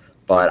depth.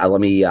 But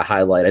let me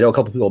highlight. I know a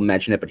couple people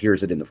mentioned it, but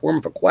here's it in the form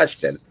of a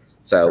question.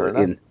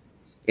 So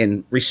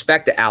in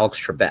respect to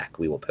Alex Trebek,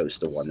 we will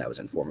post the one that was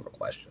in form of a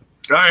question.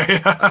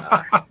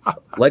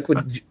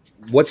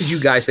 What did you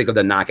guys think of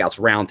the Knockouts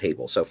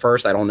Roundtable? So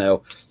first, I don't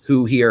know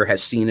who here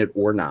has seen it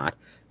or not.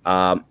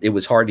 It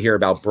was hard to hear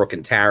about Brooke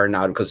and Taryn,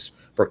 not because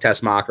Brooke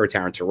Tessmacher,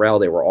 Taryn Terrell,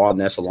 they were on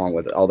this along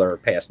with other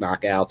past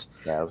knockouts.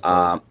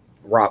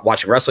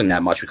 Watching wrestling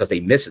that much because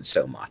they miss it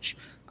so much.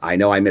 I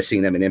know I miss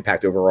seeing them in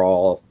Impact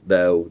overall,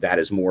 though that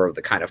is more of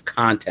the kind of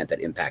content that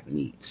Impact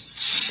needs.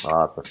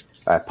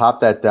 I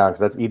popped that down because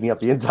that's eating up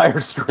the entire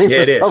screen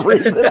for some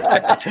reason.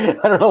 I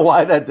don't know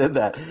why that did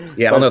that.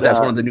 Yeah, I don't know if that's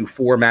one of the new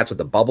formats with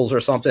the bubbles or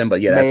something,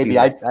 but yeah, maybe.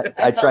 I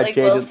tried like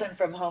Wilson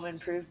from Home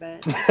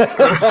Improvement.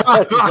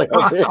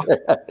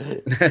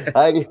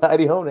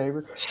 Heidi Ho,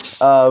 neighbor.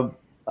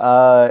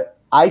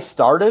 I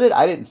started it.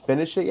 I didn't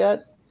finish it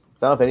yet.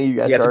 So I don't know if any of you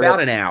guys it's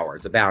about an hour.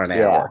 It's about an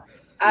hour.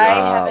 I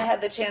haven't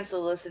had the chance to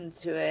listen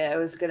to it. I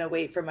was going to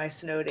wait for my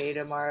snow day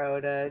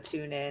tomorrow to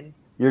tune in.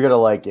 You're going to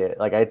like it.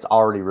 Like, it's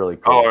already really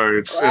cool. Oh,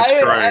 it's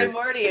great. I'm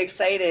already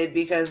excited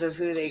because of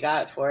who they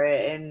got for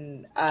it.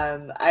 And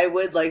I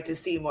would like to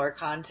see more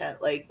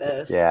content like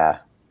this. Yeah.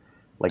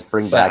 Like,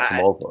 bring back some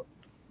old.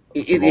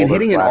 In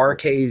hitting an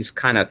RK's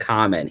kind of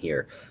comment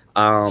here,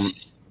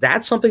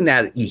 that's something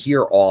that you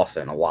hear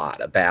often a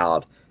lot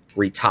about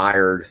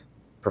retired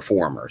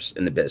performers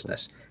in the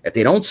business. If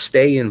they don't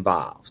stay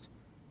involved,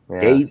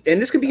 and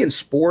this can be in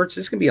sports,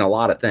 this can be in a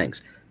lot of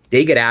things,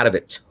 they get out of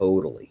it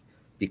totally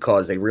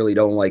because they really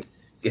don't like,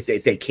 if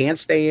they can't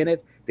stay in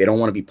it, they don't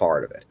want to be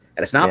part of it.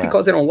 And it's not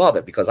because they don't love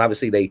it, because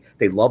obviously they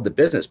love the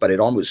business, but it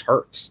almost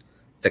hurts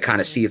to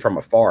kind of see it from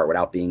afar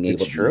without being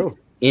able to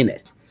be in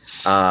it.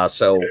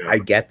 So I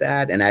get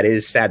that, and that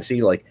is sad to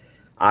see. Like,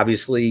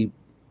 obviously,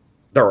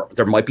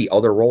 there might be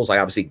other roles. Like,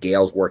 obviously,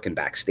 Gail's working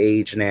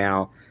backstage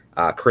now.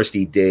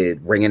 Christy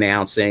did ring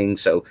announcing.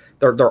 So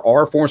there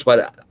are forms,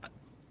 but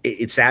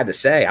it's sad to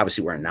say.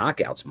 Obviously, we're in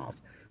Knockouts month.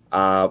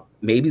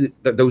 Maybe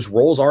those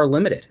roles are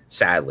limited,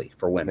 sadly,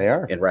 for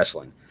women in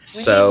wrestling.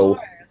 So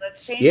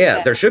let's change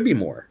that. There should be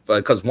more,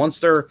 because once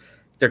there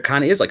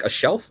kind of is like a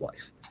shelf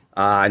life.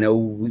 I know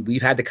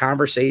we've had the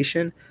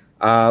conversation,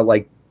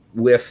 like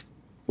with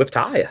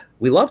Taya.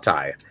 We love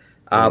Taya,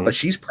 but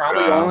she's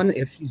probably on,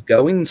 if she's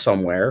going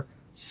somewhere,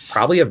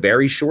 probably a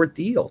very short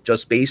deal,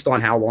 just based on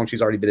how long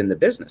she's already been in the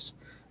business.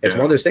 It's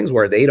one of those things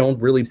where they don't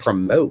really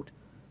promote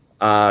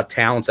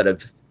talents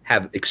that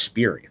have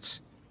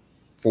experience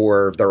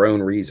for their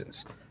own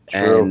reasons.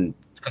 True. And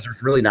because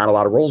there's really not a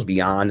lot of roles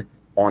beyond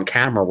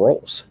on-camera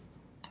roles.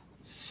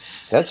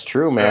 That's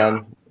true,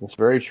 man. It's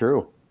very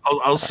true.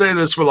 I'll say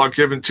this without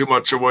giving too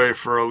much away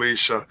for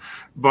Alicia,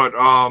 but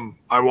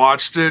I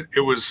watched it.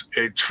 It was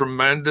a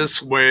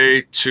tremendous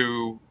way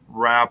to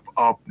wrap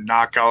up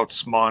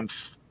Knockouts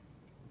month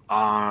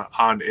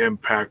on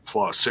Impact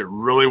Plus. It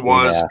really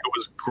was. Yeah. It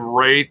was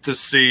great to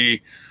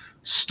see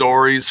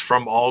stories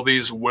from all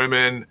these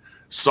women,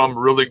 some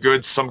really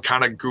good, some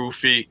kind of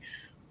goofy,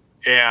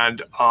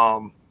 and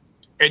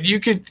you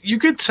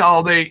could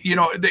tell they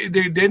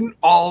didn't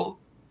all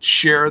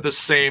share the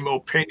same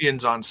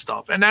opinions on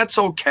stuff, and that's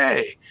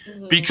okay,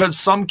 because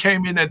some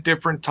came in at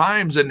different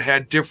times and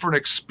had different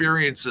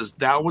experiences.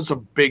 That was a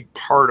big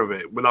part of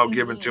it, without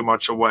giving too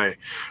much away.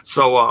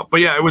 So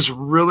but yeah, it was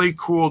really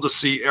cool to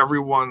see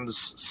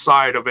everyone's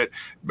side of it.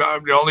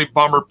 The only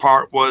bummer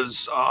part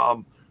was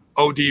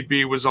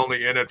ODB was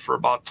only in it for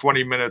about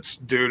 20 minutes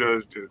due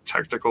to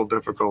technical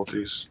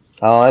difficulties.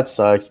 Oh, that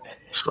sucks.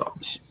 So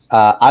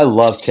I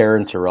love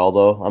Taryn Terrell,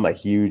 though. I'm a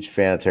huge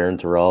fan of Taryn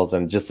Terrell's,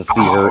 and just to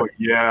see her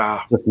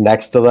just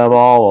next to them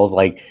all, I was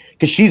like,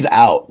 because she's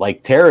out.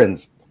 Like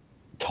Taryn's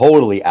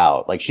totally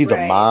out. Like she's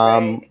a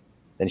mom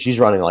and she's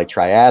running like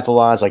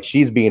triathlons. Like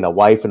she's being a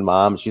wife and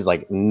mom. She's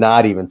like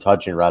not even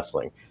touching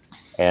wrestling.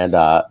 And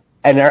her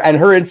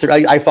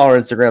Instagram, I follow her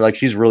Instagram. Like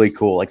she's really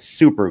cool. Like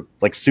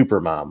super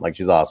mom. Like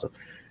she's awesome.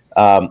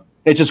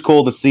 It's just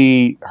cool to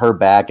see her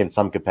back in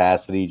some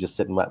capacity, just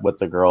sitting with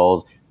the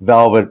girls.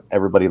 Velvet,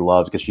 everybody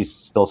loves because she's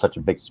still such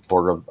a big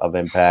supporter of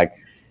Impact.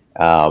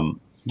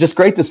 Just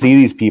great to see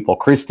these people.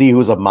 Christy,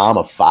 who's a mom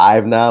of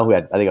 5 now, who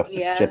had, I think,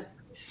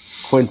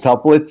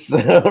 quintuplets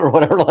or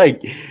whatever,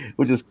 like,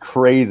 which is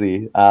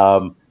crazy.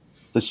 So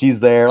she's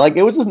there. Like,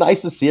 it was just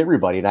nice to see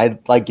everybody. And I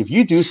like, if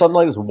you do something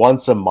like this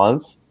once a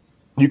month,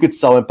 you could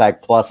sell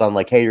Impact Plus on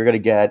like, hey, you're going to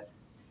get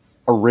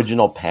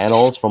original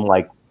panels from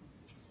like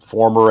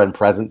former and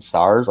present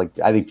stars. Like,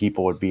 I think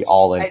people would be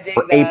all in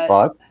for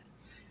 $8.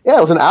 Yeah,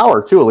 it was an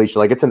hour too, Alicia.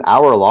 Like, it's an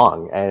hour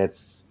long, and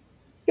it's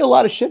a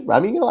lot of shit.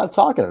 I mean, you get a lot of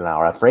talking in an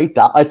hour. For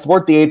 $8, it's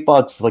worth the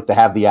 $8, like, to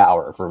have the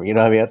hour for me. You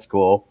know what I mean? That's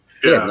cool.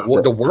 Yeah,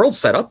 the world's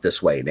set up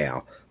this way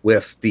now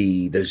with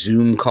the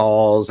Zoom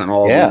calls and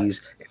all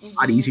these. It's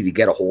not easy to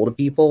get a hold of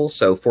people.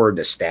 So for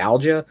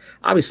nostalgia,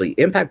 obviously,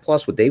 Impact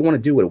Plus, what they want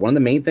to do with one of the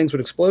main things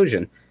with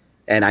Explosion,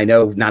 and I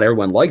know not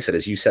everyone likes it,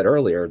 as you said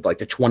earlier, like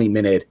the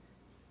 20-minute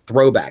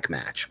throwback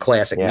match,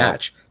 classic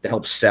match to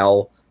help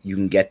sell. You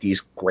can get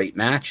these great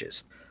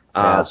matches.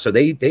 So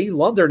they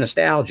love their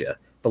nostalgia.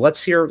 But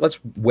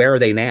where are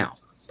they now?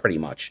 Pretty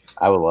much.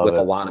 I would love with it.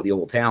 a lot of the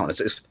old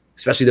talent,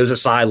 especially those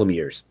Asylum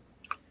years.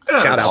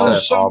 Shout out to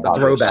the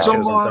throwback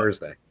shows on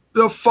Thursday.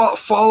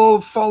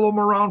 Follow them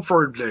around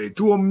for a day.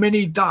 Do a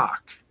mini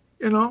doc.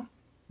 You know,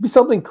 be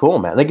something cool,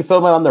 man. They can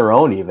film it on their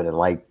own even, and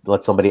like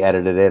let somebody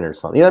edit it in or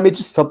something. You know what I mean?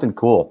 Just something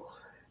cool.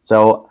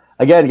 So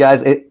again,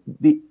 guys,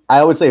 I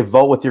always say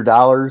vote with your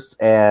dollars,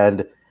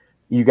 and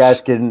you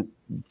guys can.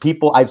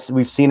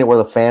 We've seen it where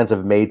the fans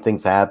have made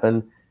things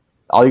happen.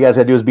 All you guys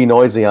gotta do is be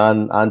noisy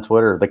on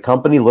Twitter. The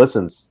company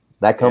listens.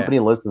 That company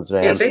listens,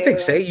 man. Yeah, same thing.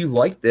 Say you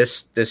like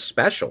this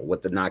special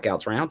with the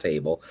Knockouts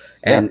Roundtable,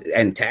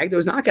 and tag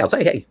those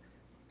knockouts.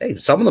 Hey,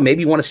 some of them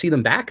maybe you want to see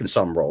them back in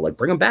some role. Like,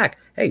 bring them back.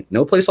 Hey,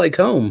 No Place Like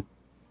Home.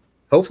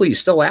 Hopefully he's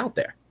still out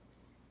there.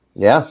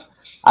 Yeah.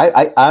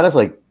 I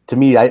honestly, to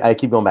me, I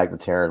keep going back to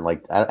Taryn.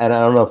 Like, and I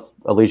don't know if,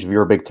 Alicia, if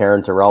you're a big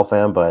Taryn Terrell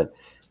fan, but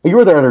you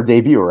were there on her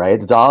debut, right?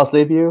 The Dallas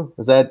debut?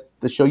 Was that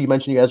the show you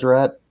mentioned you guys were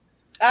at?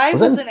 I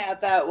wasn't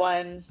at that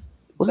one.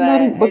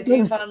 I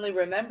do fondly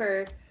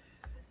remember.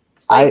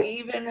 Like,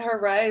 even her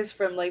rise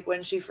from like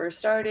when she first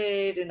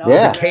started and all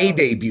that. The K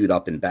debuted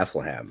up in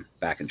Bethlehem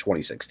back in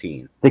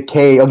 2016. The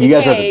K. Oh, you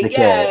guys are the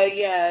K.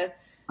 Yeah.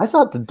 I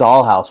thought the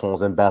Dollhouse one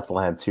was in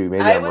Bethlehem too.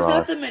 Maybe I was wrong.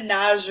 At the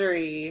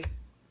Menagerie.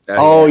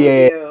 Oh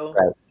yeah.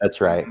 Right. That's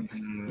right.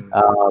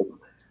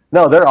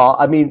 No, they're all.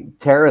 I mean,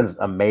 Taryn's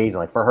amazing.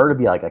 Like, for her to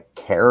be like a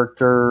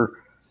character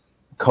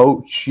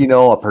coach, you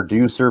know, a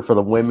producer for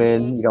the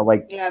women, you know,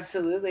 like, yeah,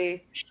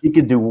 absolutely, she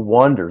could do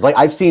wonders. Like,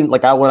 I've seen,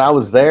 like, when I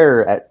was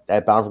there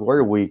at Bound for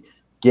Glory Week,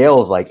 Gail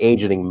was like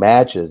agenting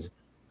matches.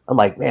 I'm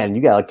like, man,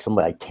 you got like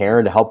somebody like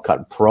Taryn to help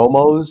cut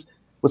promos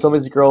with some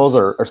of these girls,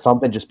 or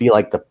something. Just be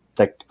like the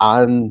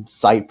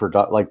on-site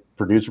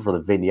producer for the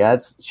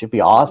vignettes. Should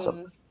be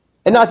awesome.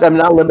 And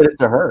not limited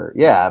to her.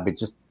 Yeah, but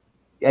just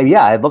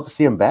I'd love to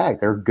see them back.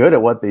 They're good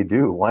at what they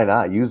do. Why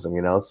not use them?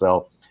 You know,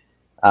 so.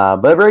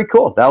 But very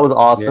cool. That was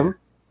awesome. Yeah.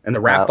 And the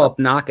wrap-up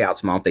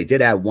Knockouts month, they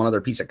did add one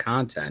other piece of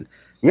content.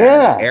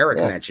 Eric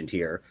mentioned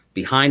here,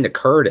 behind the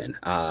curtain.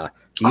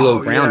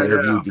 D'Lo Brown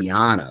interviewed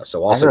Deanna,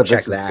 so also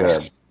check that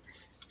out.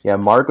 Yeah,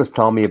 Mark was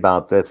telling me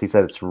about this. He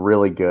said it's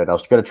really good. I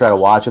was going to try to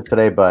watch it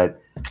today,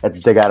 but I had to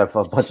dig out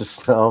a bunch of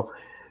snow.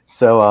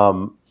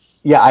 So,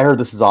 I heard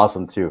this is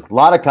awesome too. A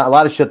lot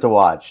of shit to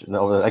watch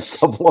over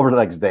the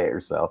next day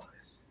or so.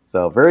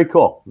 So very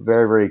cool.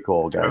 Very, very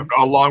cool, guys.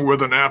 Along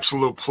with an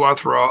absolute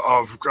plethora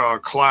of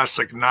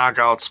classic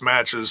Knockouts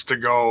matches to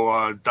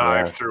go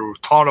dive through.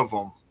 Ton of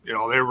them. You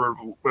know, they were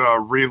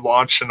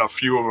relaunching a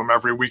few of them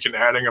every week and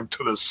adding them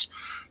to this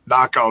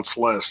Knockouts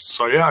list.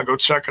 So, yeah, go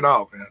check it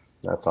out, man.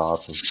 That's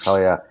awesome.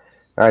 Hell yeah.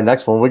 All right,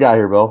 next one we got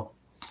here, Bill.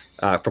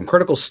 From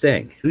Critical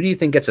Sting, who do you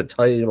think gets a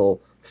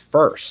title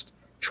first?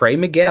 Trey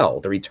Miguel,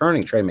 the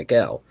returning Trey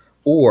Miguel,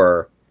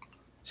 or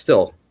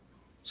still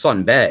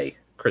Sun Bay,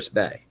 Chris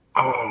Bay?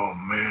 Oh,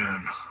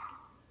 man.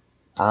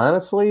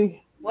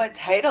 Honestly? What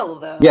title,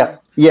 though?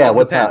 Yeah.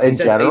 What title? In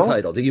general? A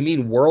title. Do you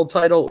mean world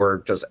title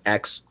or just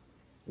X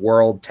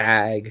world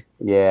tag?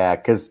 Yeah,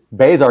 because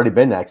Bay's already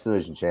been X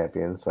Division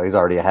champion, so he's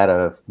already ahead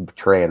of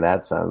Trey in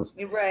that sense.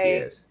 You're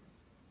right.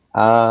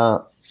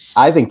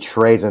 I think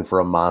Trey's in for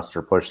a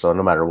monster push, though,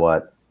 no matter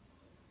what.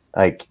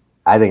 Like,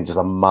 I think just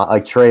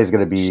Trey is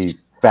going to be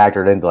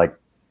factored into, like,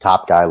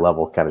 top guy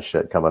level kind of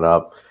shit coming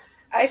up.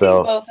 I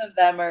think both of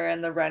them are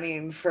in the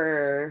running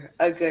for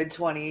a good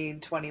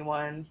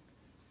 2021.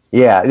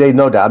 Yeah,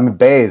 no doubt. I mean,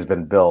 Bay has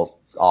been built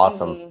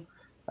awesome.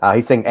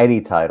 He's saying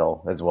any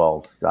title as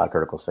well,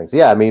 Critical Sting. So,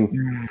 yeah, I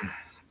mean,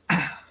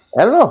 I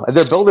don't know.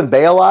 They're building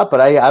Bay a lot, but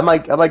I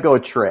might go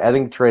with Trey. I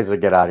think Trey's going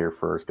to get out of here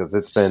first because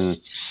it's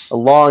been a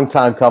long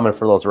time coming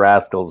for those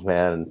rascals,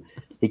 man.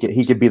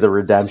 he could be the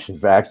redemption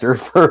factor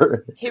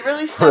for. He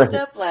really stepped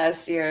up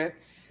last year.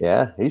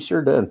 Yeah, he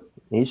sure did.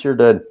 He sure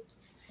did.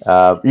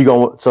 You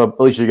going? So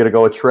Alicia, you're gonna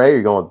go with Trey, or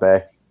you going with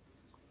Bay?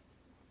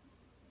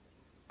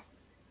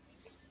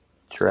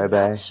 Trey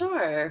Bay. Not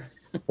sure.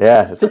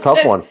 Yeah, it's a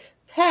tough one.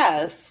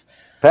 Pass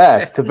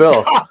to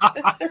Bill.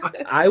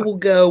 I will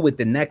go with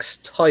the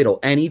next title,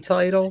 any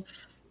title.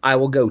 I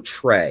will go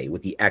Trey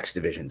with the X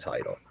Division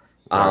title.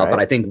 Right. But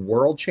I think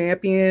world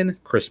champion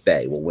Chris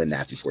Bay will win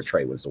that before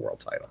Trey wins the world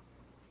title.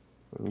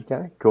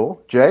 Okay,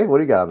 cool. Jay, what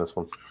do you got on this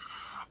one?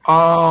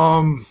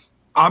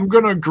 I'm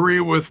going to agree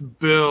with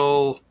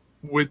Bill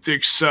with the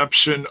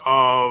exception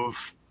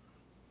of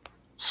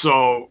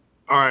so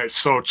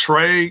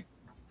Trey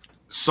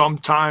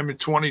sometime in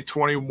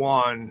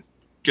 2021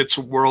 gets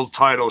a world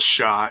title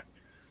shot.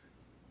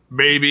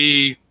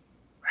 Maybe,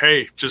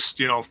 hey,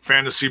 just,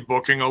 fantasy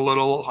booking a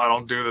little. I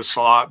don't do this a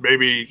lot.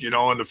 Maybe, in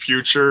the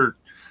future,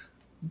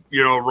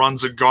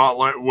 runs a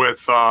gauntlet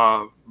with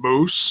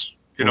Moose,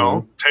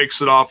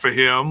 takes it off of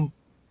him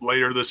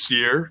later this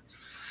year.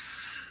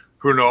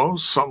 Who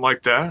knows? Something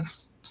like that.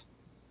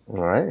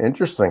 All right.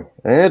 Interesting.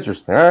 All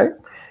right.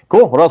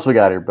 Cool. What else we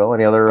got here, Bill?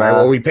 Any other?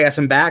 Well, we pass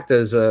him back.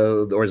 Or is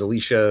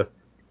Alicia?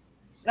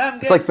 No, I'm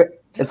good.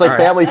 It's like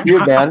Family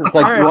Feud, man. It's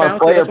like you want to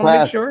play or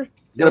pass. Sure.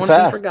 You want to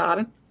pass.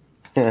 Forgotten.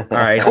 All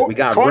right. We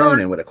got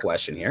Ronan with a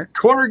question here.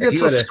 Corner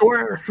gets a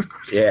square.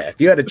 Yeah.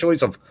 If you had a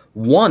choice of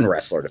one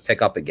wrestler to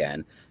pick up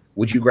again,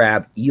 would you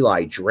grab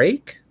Eli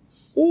Drake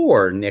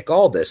or Nick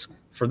Aldis?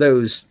 For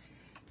those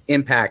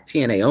Impact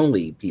TNA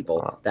only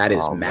people, that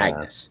is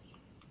Magnus.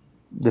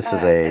 Man. This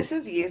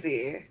is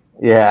easy.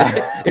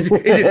 Yeah. Is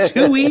it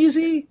too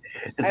easy?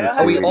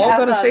 Are we all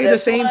going to say the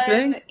same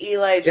thing?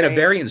 Eli Drake. In a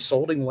very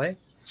insulting way?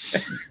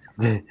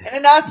 In a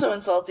not so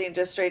insulting,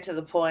 just straight to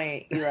the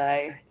point,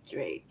 Eli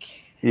Drake.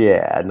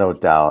 Yeah, no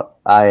doubt.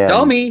 I am.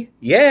 Dummy.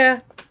 Yeah.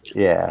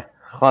 Yeah,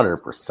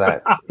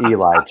 100%.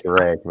 Eli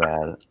Drake,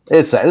 man.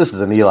 This is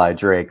an Eli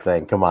Drake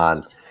thing. Come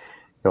on.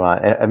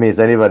 I mean, is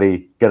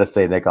anybody gonna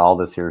say Nick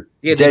Aldis here?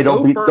 Yeah, Jay,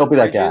 don't be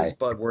that guy.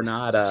 But we're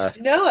not.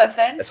 No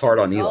offense. It's hard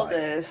to on Eli.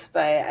 Aldis,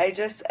 but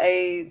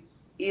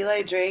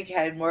Eli Drake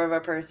had more of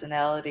a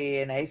personality,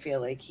 and I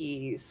feel like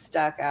he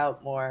stuck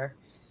out more.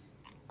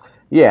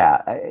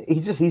 Yeah,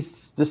 he's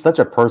just such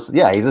a person.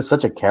 Yeah, he's just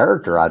such a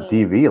character on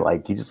TV.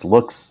 Like he just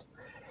looks.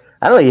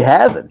 I don't know. He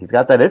has it. He's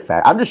got that it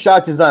factor. I'm just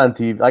shocked he's not on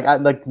TV.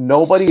 Like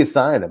nobody has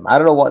signed him. I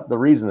don't know what the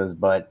reason is,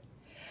 but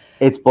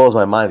it blows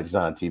my mind that he's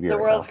not on TV. The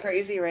world's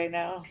crazy right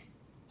now.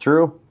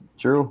 True.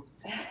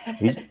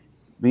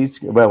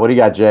 He's. Well, what do you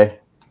got, Jay?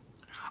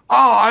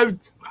 Oh,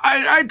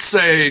 I'd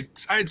say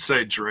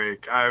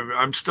Drake.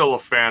 I'm still a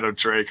fan of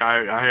Drake.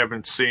 I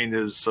haven't seen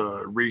his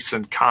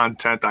recent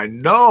content. I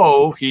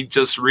know he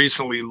just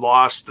recently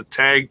lost the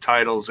tag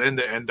titles in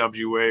the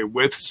NWA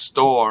with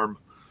Storm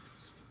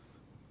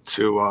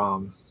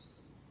to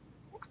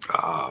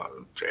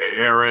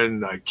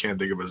Aaron. I can't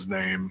think of his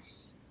name.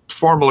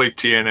 Formerly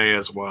TNA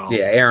as well.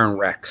 Yeah, Aaron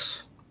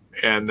Rex.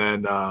 And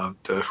then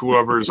to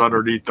whoever's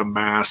underneath the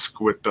mask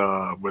with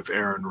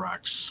Aaron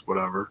Rex,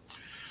 whatever.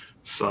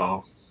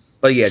 So.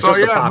 But yeah, just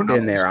to pop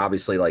in there,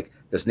 obviously, like,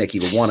 does Nicky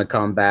want to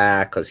come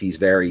back because he's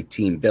very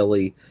Team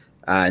Billy,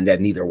 and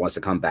then neither wants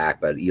to come back,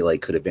 but Eli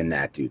could have been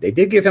that dude. They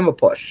did give him a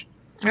push,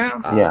 for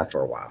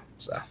a while.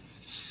 So,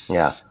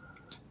 yeah,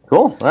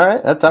 cool. All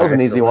right, that was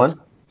an easy one.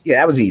 Yeah,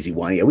 that was an easy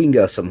one. Yeah, we can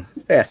go some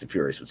Fast and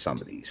Furious with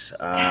some of these.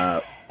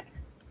 All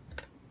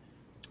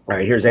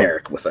right, here's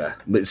Eric with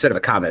instead of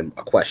a comment,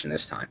 a question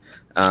this time.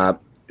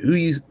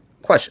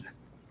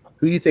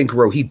 Who you think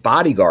Rohit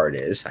Bodyguard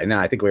is?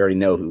 I think we already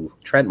know who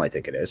Trent might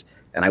think it is.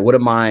 And I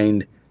wouldn't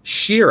mind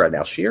Shira.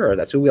 Now, Shira,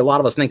 that's who a lot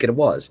of us think it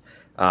was.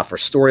 For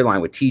storyline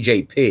with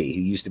TJP,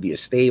 who used to be a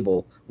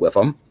stable with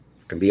him.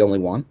 Can be only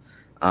one.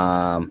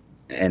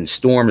 And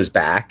Storm is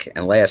back.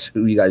 And last,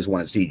 who you guys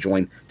want to see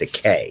join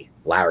Decay?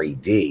 Larry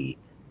D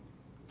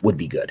would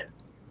be good.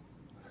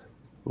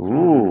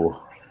 Ooh.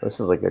 This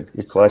is like a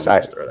good question. I'll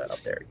just throw that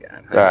up there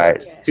again. All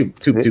right. Two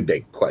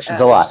big questions.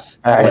 It's a lot.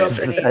 All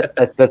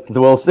right. That's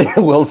Wilson.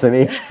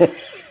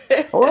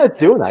 Well, let's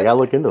do it. I got to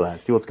look into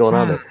that. See what's going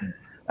on there.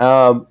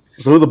 So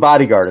who the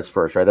bodyguard is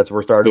first, right? That's where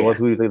we're starting with.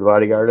 Who do you think the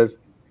bodyguard is?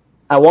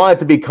 I want it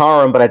to be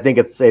Karam, but I think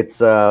it's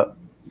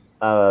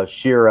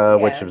Shira,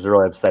 which is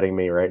really upsetting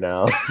me right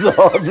now. So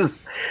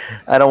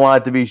I don't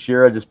want it to be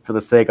Shira just for the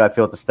sake. I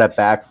feel it's a step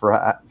back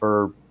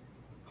for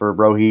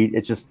Rohit.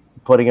 It's just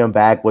putting him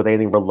back with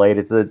anything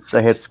related to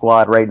the Hit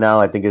Squad right now,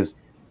 I think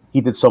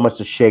he did so much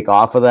to shake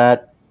off of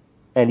that.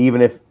 And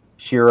even if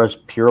Shira's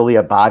purely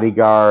a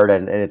bodyguard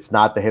and it's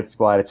not the Hit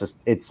Squad,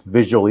 it's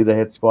visually the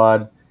Hit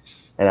Squad.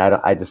 And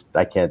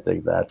I can't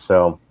think that.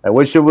 So I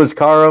wish it was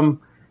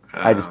Karam.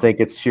 I just think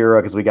it's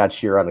Shira because we got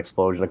Shira on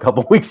Explosion a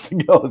couple weeks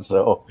ago.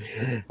 So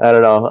I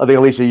don't know. I think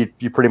Alicia,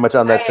 you're pretty much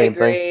on that same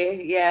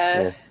thing.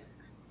 Yeah.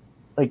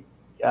 Like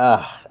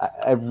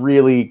I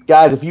really,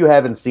 guys, if you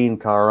haven't seen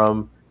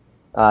Karam,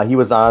 he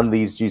was on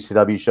these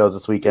GCW shows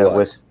this weekend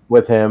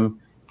with him,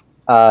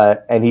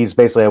 and he's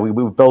basically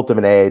we built him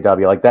in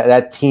AAW. Like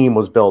that team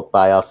was built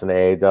by us in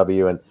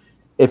AAW, and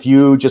if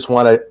you just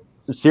want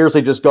to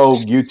seriously, just go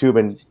YouTube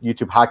and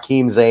YouTube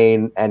Hakeem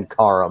Zayn and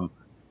Karam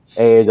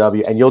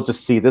AAW, and you'll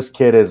just see this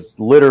kid is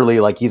literally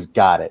like he's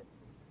got it.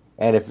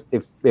 And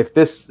if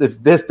this they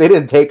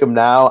didn't take him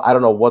now, I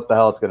don't know what the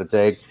hell it's going to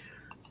take.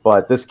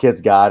 But this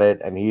kid's got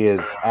it, and he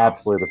is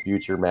absolutely the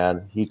future,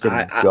 man. He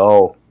can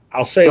go.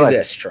 I'll say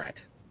this,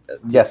 Trent.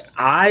 Yes.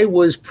 I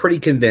was pretty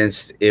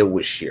convinced it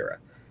was Shera.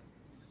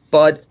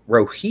 But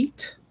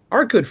Rohit,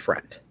 our good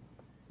friend,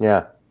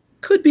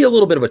 could be a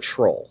little bit of a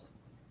troll.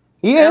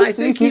 He is. And I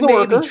think he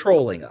may be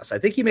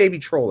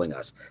trolling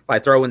us. If I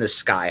throw in the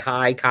Sky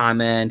High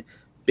comment,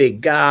 big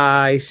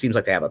guy, seems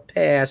like they have a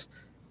past.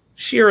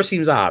 Shera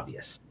seems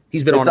obvious.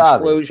 He's been on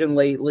Explosion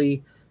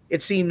lately.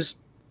 It seems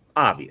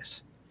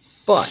obvious.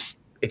 But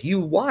if you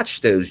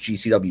watch those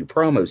GCW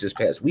promos this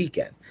past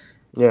weekend,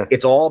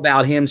 it's all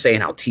about him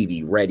saying how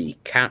TV ready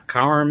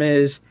Karam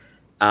is.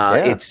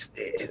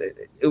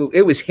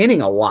 It was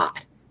hinting a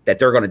lot that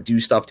they're going to do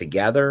stuff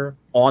together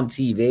on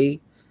TV.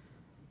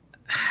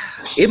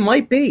 It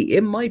might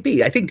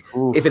be. I think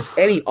if it's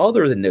any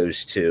other than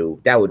those two,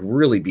 that would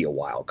really be a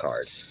wild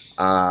card.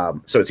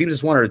 So it seems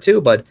it's one or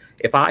two. But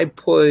if I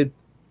put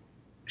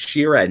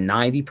Shera at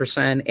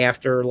 90%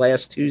 after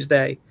last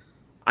Tuesday,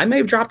 I may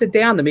have dropped it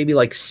down to maybe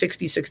like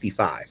 60,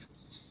 65.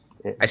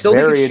 I still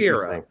think it's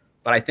Shera,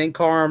 but I think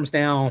Karam's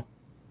now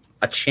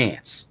a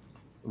chance.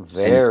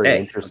 Very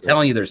interesting. I'm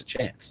telling you, there's a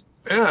chance.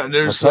 Yeah, and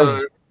there's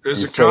a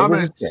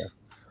comment.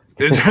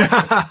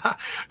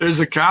 There's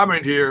a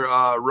comment here.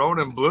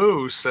 Ronan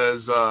Blue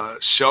says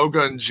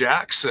Shogun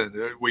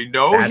Jackson. We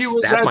know he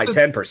was that's my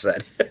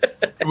 10%.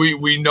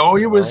 we know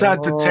he was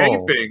at the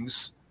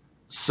tapings,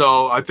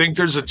 so I think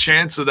there's a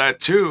chance of that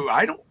too.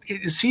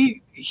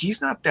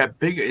 He's not that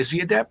big. Is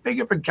he that big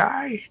of a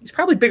guy? He's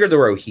probably bigger than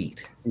Rohit.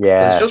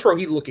 Yeah, it's just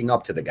Rohit looking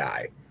up to the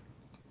guy.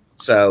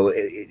 So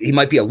he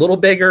might be a little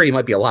bigger. He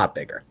might be a lot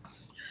bigger.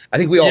 I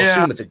think we all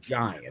assume it's a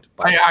giant.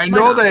 I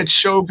know that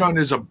Shogun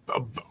is a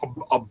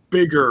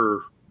bigger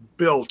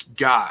built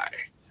guy.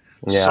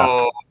 Yeah.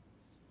 So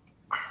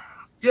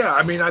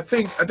I mean, I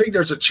think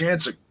there's a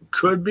chance it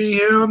could be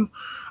him.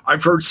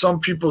 I've heard some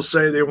people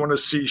say they want to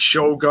see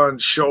Shogun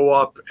show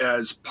up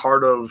as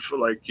part of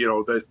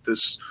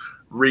this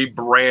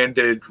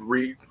rebranded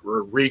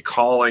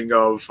recalling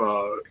of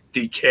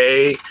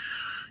DK,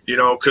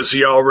 because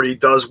he already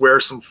does wear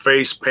some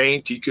face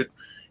paint. He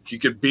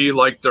could be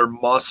like their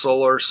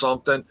muscle or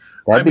something.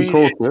 That'd be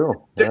cool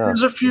too.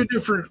 There's a few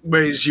different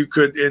ways you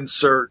could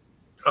insert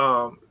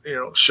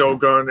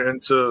Shogun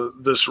into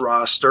this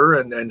roster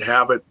and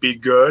have it be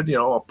good,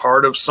 a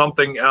part of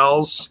something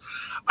else.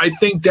 I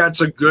think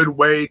that's a good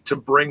way to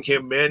bring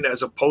him in,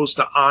 as opposed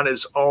to on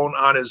his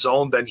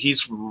own, then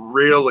he's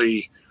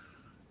really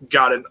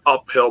got an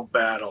uphill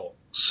battle.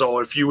 So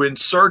if you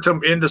insert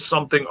him into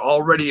something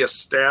already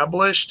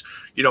established,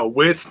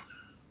 with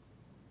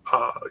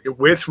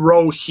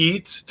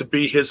Rohit to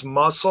be his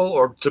muscle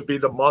or to be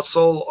the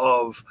muscle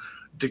of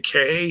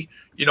Decay,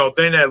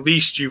 then at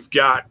least you've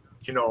got,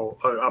 I don't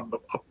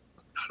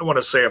want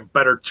to say a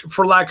better,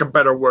 for lack of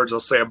better words, I'll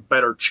say a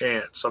better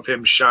chance of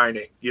him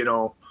shining,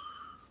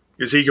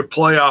 because he could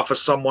play off of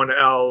someone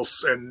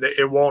else and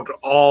it won't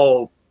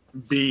all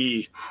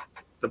be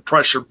the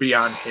pressure be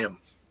on him.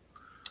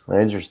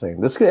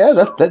 Interesting. I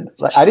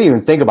didn't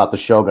even think about the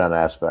Shogun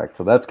aspect,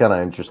 so that's kind of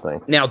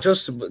interesting. Now,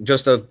 just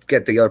to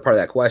get the other part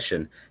of that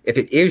question, if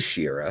it is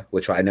Shera,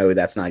 which I know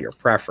that's not your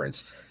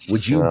preference,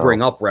 would you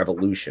bring up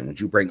Revolution?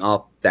 Would you bring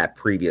up that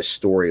previous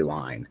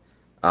storyline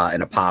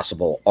in a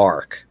possible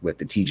arc with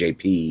the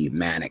TJP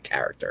Manic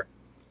character?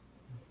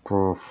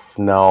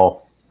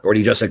 No. Or do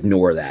you just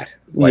ignore that?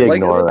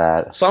 Ignore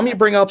that. Some you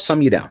bring up,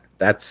 some you don't.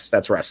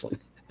 That's wrestling.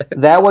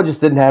 That one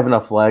just didn't have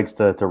enough legs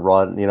to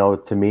run.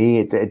 To me,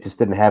 it just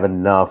didn't have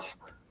enough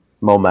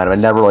momentum. It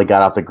never really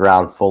got off the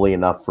ground fully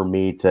enough for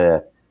me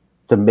to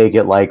make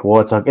it like,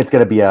 well, it's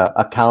going to be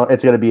a count.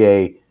 It's going to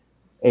be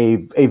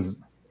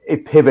a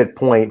pivot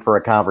point for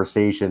a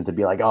conversation to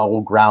be like, oh,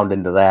 we'll ground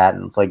into that,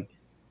 and it's like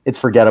it's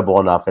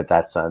forgettable enough in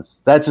that sense.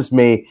 That's just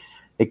me.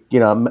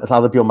 Some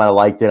other people might have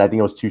liked it. I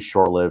think it was too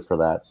short-lived for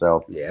that.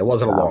 So yeah, it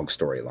wasn't a long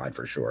storyline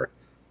for sure.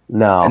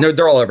 No, and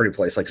they're all over the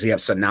place. Like, cause you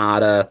have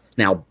Sonata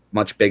now,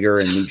 much bigger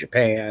in New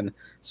Japan,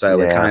 so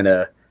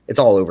it's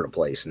all over the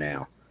place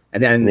now.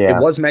 And then it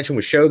was mentioned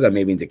with Shogun,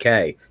 maybe in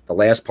Decay, the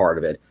last part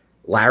of it.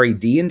 Larry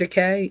D in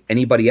Decay.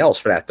 Anybody else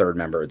for that third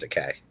member of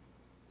Decay?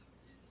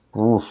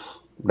 Oof.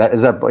 I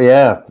don't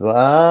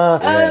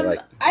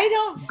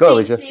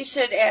think he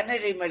should add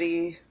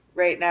anybody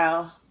right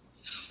now.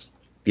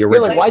 The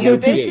original. Why do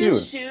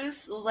Abyss's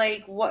shoes?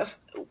 Like what?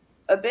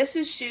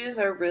 Abyss's shoes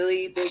are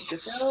really big to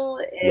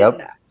fill,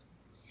 and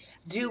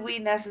do we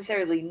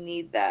necessarily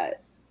need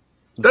that?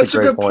 That's a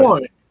good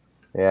point.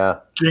 Yeah.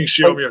 Jinx,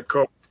 show me a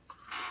coat.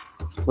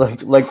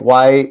 Like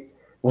why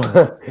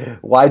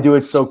do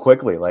it so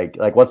quickly? Like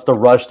what's the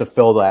rush to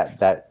fill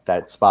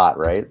that spot,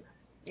 right?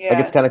 Yeah. Like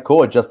it's kind of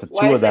cool. Just the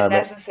two of them. Why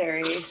is it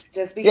necessary?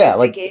 Just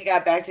because the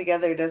got back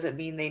together doesn't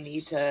mean they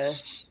need to.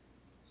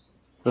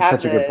 That's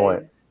such a good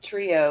point.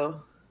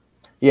 Trio.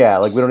 Yeah,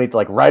 like we don't need to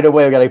like right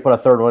away. We got to put a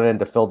third one in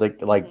to fill the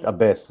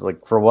Abyss. Like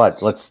for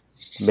what? Let's,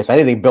 if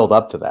anything, build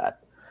up to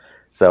that.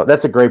 So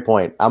that's a great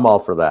point. I'm all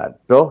for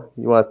that. Bill,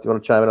 you want to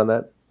chime in on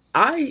that?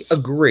 I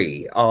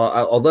agree.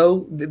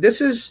 Although this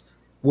is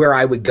where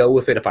I would go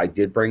with it if I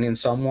did bring in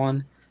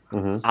someone.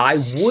 Mm-hmm. I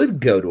would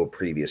go to a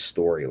previous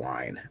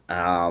storyline.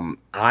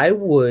 I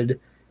would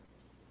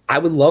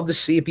love to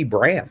see it be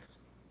Bram.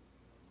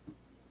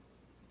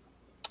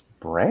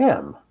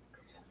 Bram.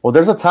 Well,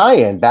 there's a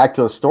tie-in back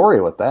to a story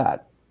with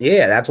that.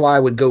 Yeah, that's why I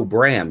would go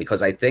Bram,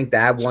 because I think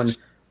that one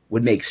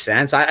would make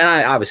sense.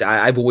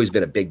 I've always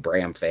been a big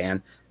Bram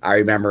fan. I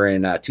remember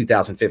in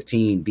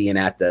 2015 being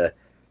at the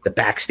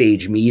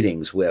backstage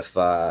meetings with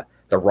the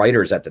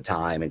writers at the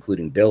time,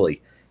 including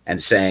Billy,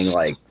 and saying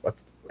like,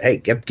 "Hey,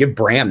 give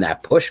Bram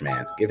that push,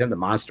 man. Give him the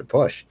monster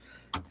push."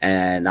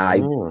 And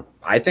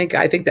I think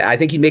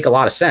he'd make a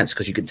lot of sense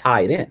because you could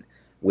tie it in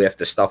with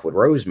the stuff with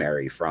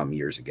Rosemary from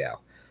years ago.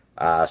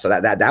 So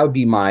that would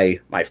be my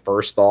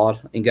first thought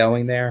in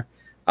going there.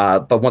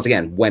 But once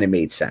again, when it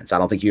made sense. I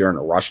don't think you're in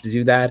a rush to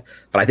do that.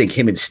 But I think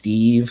him and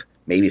Steve,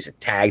 maybe it's a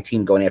tag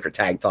team going after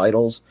tag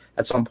titles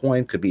at some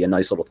point, could be a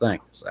nice little thing.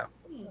 So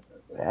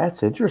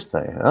that's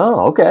interesting.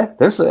 Oh, okay.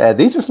 There's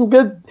these are some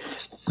good.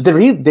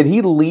 Did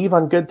he leave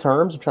on good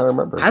terms? I'm trying to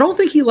remember. I don't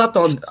think he left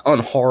on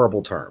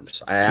horrible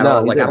terms. I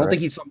don't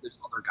think he's some of those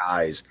other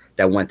guys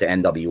that went to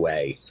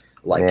NWA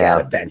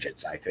out of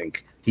vengeance. I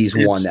think he's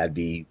one that'd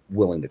be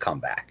willing to come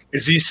back.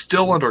 Is he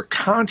still under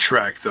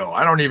contract though?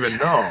 I don't even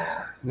know.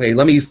 Wait,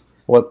 let me.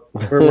 What?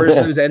 Where's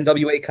those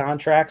NWA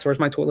contracts? Where's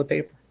my toilet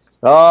paper?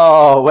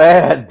 Oh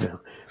man,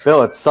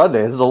 Bill, it's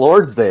Sunday. This is the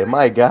Lord's Day.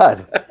 My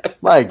God,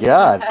 my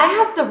God. I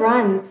have the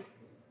runs.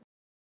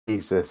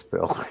 Jesus,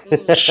 Bill.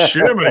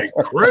 Jiminy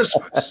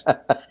Christmas.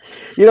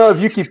 You know, if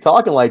you keep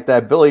talking like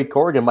that, Billy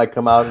Corgan might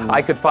come out and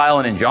I could file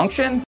an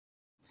injunction.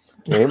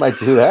 Yeah, he might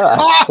do that.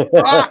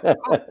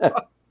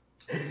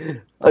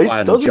 I'll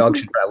find an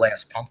injunction for that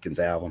last Pumpkins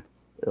album.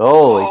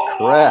 Holy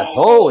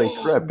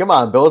crap. Come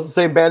on, Bill. It's the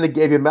same band that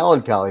gave you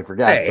Melancholy, for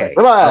God's sake.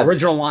 Come on.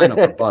 Original lineup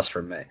would bust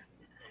for me.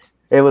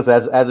 Hey, listen,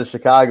 as a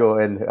Chicago,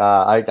 and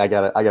I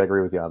gotta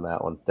agree with you on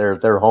that one. They're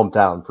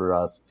hometown for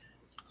us.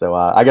 So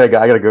I gotta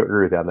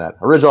agree with you on that.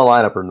 Original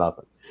lineup or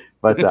nothing.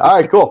 But all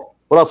right, cool.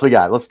 What else we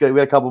got? We got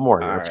a couple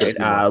more. All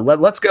right.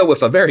 Let's go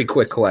with a very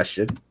quick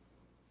question.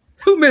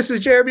 Who misses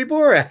Jeremy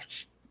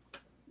Borash?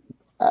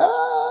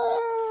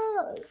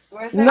 I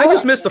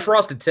just missed the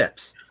frosted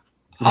tips.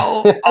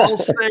 I'll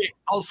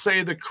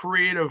say the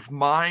creative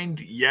mind,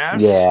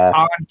 yes. Yeah.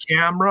 On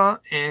camera,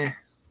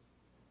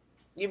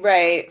 You're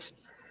right.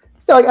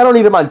 Like I don't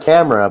need him on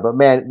camera, but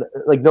man,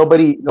 like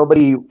nobody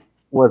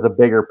was a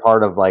bigger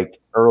part of like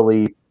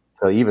early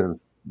to even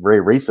very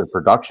recent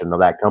production of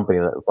that company.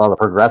 That was a lot of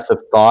progressive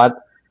thought.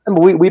 I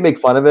mean, we make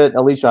fun of it,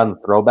 at least on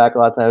Throwback a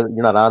lot of times.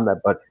 You're not on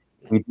that, but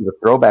we do the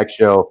Throwback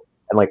show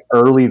and like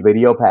early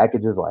video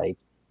packages, like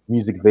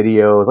music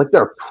videos, like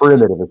they're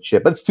primitive as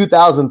shit. But it's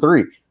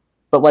 2003.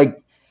 But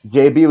like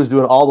JB was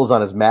doing all those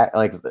on his Mac,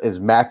 like his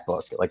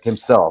MacBook, like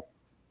himself.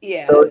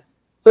 Yeah. So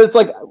it's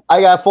like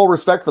I got full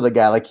respect for the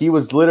guy. Like he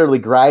was literally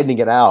grinding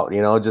it out,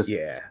 you know, just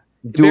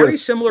very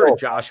similar to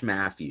Josh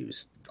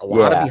Matthews. A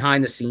lot of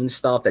behind the scenes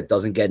stuff that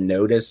doesn't get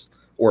noticed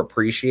or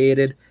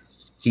appreciated.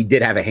 He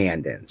did have a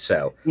hand in.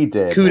 So he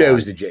did.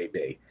 Kudos to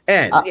JB.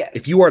 And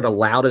if you are the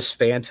loudest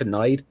fan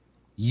tonight,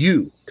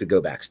 you could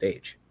go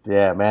backstage.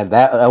 Yeah, man,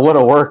 that would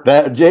have worked.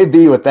 That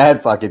JB with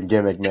that fucking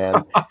gimmick,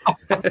 man.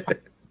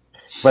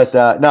 But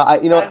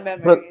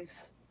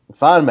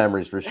fond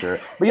memories for sure.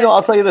 But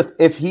I'll tell you this: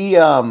 if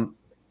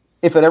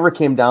it ever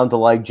came down to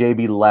like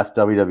JB left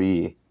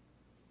WWE,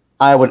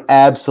 I would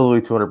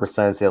absolutely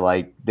 200% say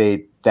like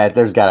that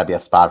there's got to be a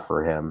spot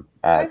for him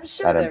I'm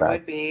sure there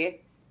would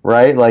be.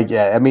 Right? Like,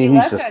 yeah, I mean,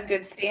 he's left on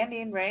good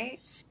standing, right?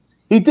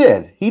 He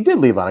did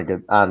leave on a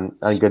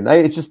good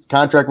night. It's just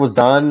contract was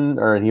done,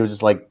 and he was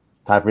just like,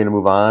 time for me to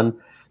move on.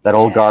 That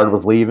old guard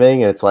was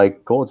leaving, and it's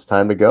like, cool, it's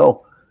time to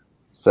go.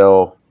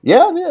 So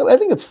yeah, I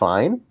think it's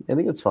fine.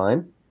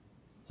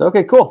 So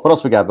okay, cool. What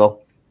else we got,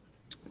 Bill?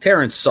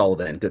 Terrence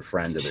Sullivan, good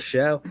friend of the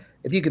show.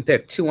 If you could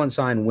pick 2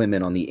 unsigned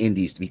women on the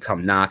indies to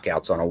become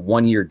knockouts on a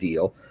 1-year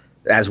deal,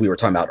 as we were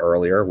talking about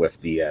earlier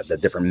with the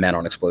different men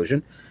on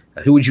Explosion,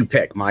 who would you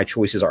pick? My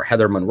choices are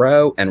Heather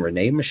Monroe and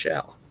Renee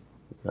Michelle.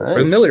 Nice.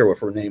 Familiar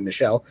with Renee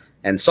Michelle,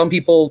 and some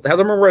people,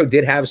 Heather Monroe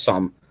did have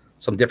some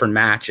different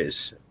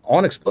matches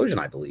on Explosion,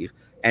 I believe,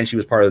 and she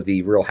was part of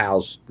the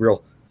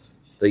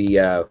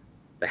the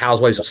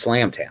Housewives of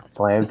Slamtown.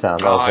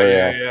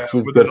 Yeah.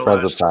 She's good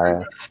friends with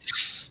Taya.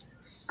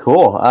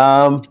 Cool.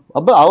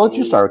 I'll let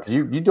you start because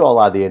you do a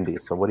lot of the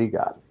indies. So what do you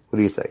got? What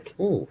do you think?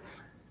 Ooh.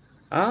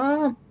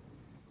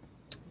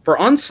 For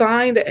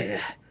unsigned,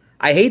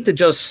 I hate to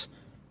just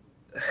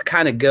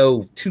kind of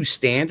go too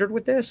standard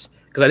with this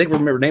because I think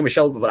Renee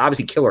Michelle, but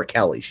obviously Killer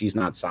Kelly, she's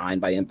not signed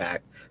by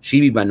Impact.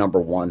 She'd be my number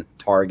 1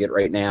 target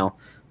right now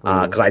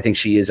because I think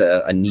she is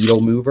a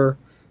needle mover.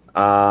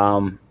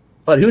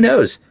 But who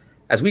knows?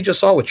 As we just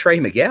saw with Trey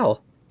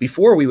Miguel,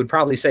 before we would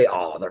probably say,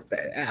 "Oh,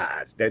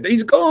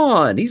 he's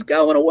gone. He's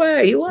going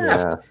away. He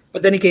left."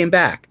 But then he came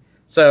back.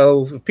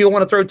 So if people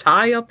want to throw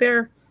Ty up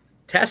there,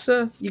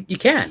 Tessa, you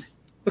can,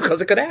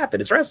 because it could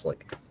happen. It's wrestling.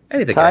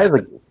 Anything can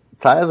happen.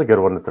 Ty is a good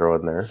one to throw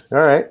in there. All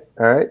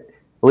right.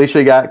 Alicia,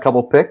 you got a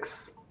couple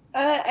picks?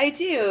 I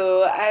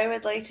do. I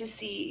would like to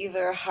see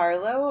either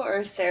Harlow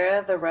or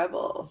Sarah the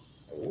Rebel.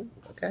 Oh,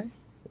 okay.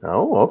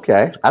 Oh,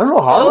 okay. I don't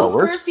know Harlow. Both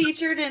were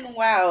featured in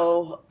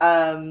WoW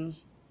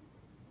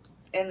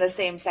in the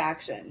same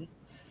faction.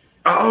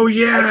 Oh,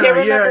 yeah. I can't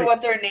remember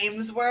what their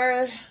names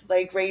were,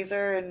 like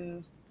Razor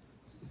and...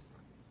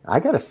 I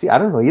got to see. I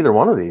don't know either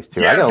one of these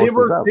two. Yeah, they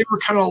were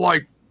kind of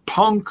like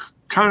punk,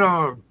 kind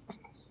of,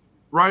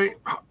 right?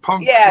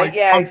 Punk. Yeah, like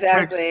yeah, punk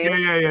exactly.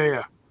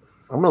 Yeah.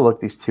 I'm gonna look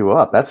these two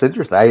up. That's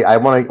interesting. I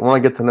want to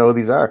get to know who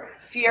these are.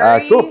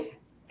 Fury. Cool.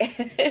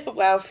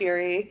 WoW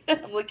Fury.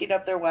 I'm looking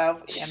up their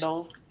WoW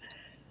handles.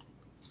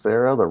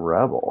 Sarah the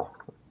Rebel.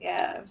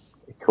 Yeah.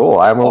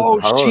 Cool.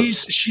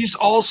 She's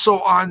also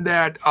on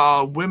that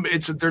women.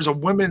 There's a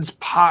women's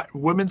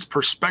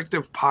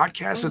perspective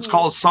podcast. It's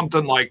called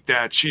something like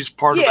that. She's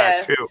part of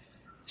that too.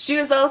 She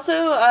was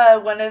also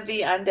one of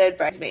the Undead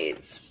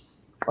Bridesmaids.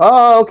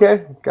 Oh,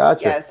 okay,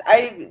 gotcha.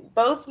 Yes,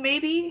 both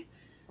maybe.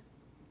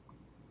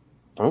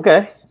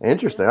 Okay,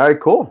 interesting. All right,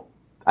 cool.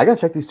 I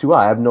gotta check these two out.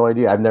 I have no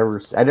idea. I never.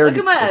 Look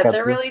them up.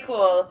 They're really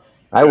cool.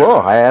 I will.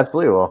 I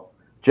absolutely will.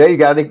 Jay, you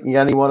got any?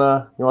 You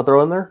want to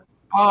throw in there?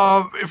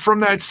 From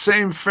that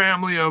same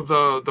family of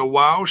the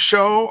WoW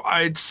show,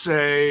 I'd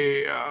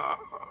say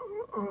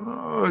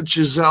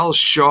Giselle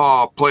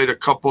Shaw played a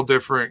couple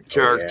different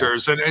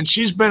characters, and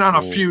she's been on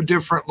a few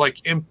different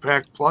like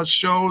Impact Plus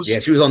shows. Yeah,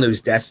 she was on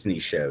those Destiny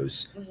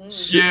shows.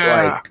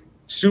 Yeah,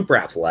 super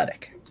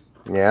athletic.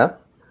 Yeah.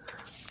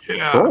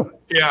 Yeah, cool.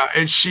 Yeah,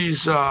 and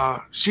she's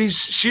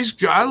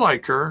good. I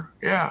like her.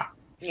 Yeah.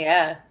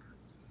 Yeah.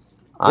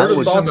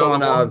 There's thoughts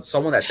on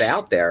someone that's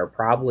out there,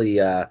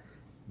 probably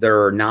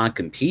their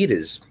non-compete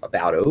is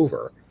about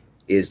over,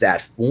 is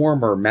that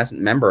former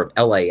member of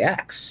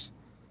LAX.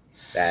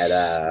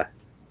 That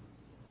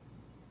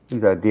is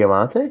that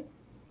Diamante?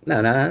 No.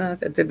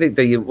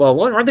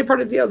 Aren't they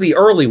part of the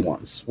early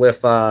ones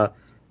with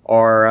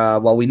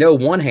we know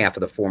one half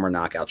of the former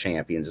Knockout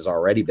champions has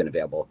already been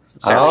available.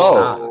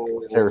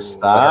 Sarah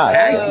Stock.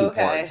 Tag team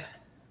partner.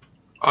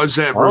 Is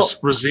that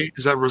Rosita?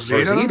 Is that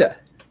Rosita?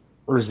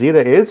 Rosita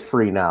is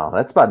free now.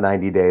 That's about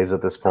 90 days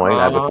at this point,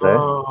 I would say.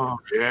 Oh,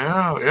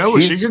 yeah. Well,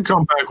 she can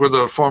come back with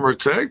a former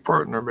tag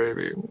partner,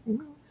 maybe.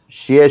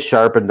 She has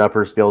sharpened up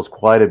her skills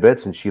quite a bit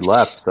since she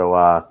left.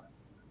 So,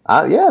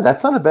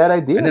 that's not a bad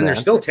idea. And then there's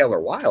still Taylor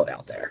Wilde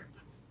out there.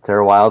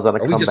 Taylor Wilde's on a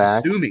comeback. Are we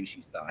just assuming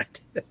she's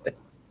not?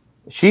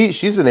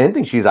 She's been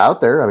hinting she's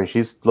out there. I mean,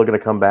 she's looking to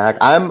come back.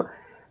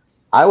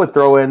 I would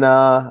throw in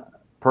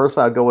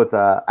personally. I'd go with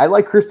I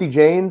like Christy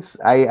Janes.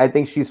 I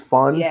think she's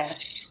fun. Yeah.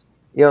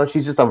 You know,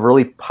 she's just a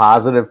really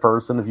positive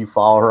person. If you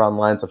follow her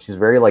online, so she's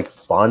very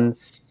fun.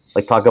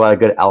 Talk about a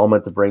good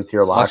element to bring to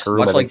your locker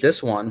room. Much like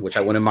this one, which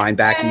I wouldn't mind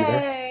back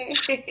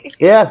either.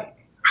 Yeah.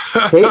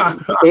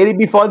 Katie'd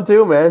be fun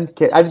too, man.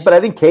 But I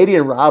think Katie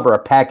and Rob are a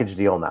package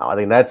deal now. I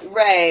think that's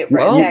right.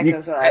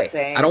 That's what I'm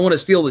saying. I don't want to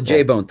steal the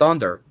J-Bone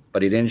thunder,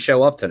 but he didn't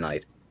show up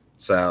tonight.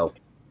 So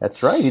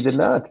that's right. He did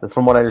not.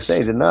 From what I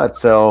understand, he did not.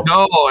 So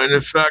no, and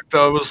in fact,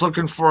 I was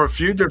looking for a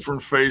few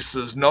different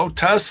faces. No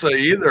Tessa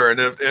either, and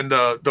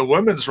the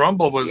women's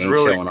rumble was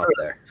really showing up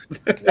there.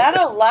 Not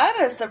a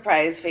lot of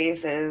surprise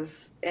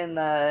faces in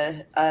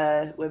the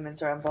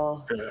women's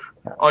rumble. Yeah.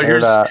 Oh,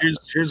 here's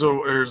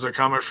a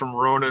comment from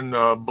Ronan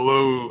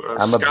Blue.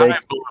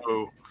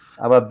 Blue.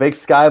 I'm a big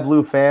Sky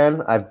Blue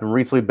fan. I've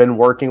recently been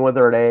working with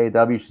her at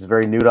AAW. She's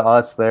very new to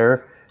us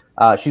there.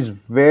 She's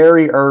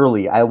very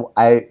early.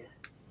 I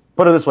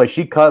put it this way: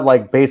 she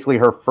cut basically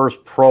her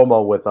first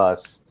promo with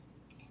us,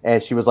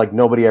 and she was like,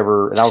 nobody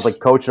ever. And I was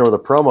coaching her with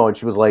a promo, and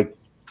she was like,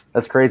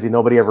 "That's crazy.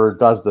 Nobody ever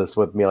does this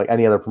with me.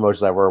 Any other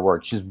promotions I've ever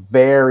worked." She's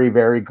very,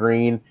 very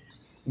green.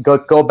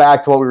 Go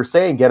back to what we were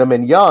saying. Get them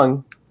in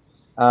young,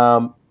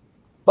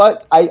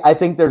 but I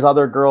think there's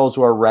other girls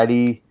who are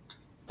ready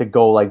to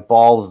go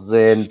balls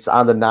in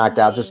on the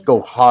knockout. Just go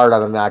hard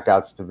on the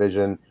knockouts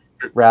division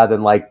rather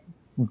than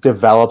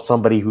develop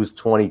somebody who's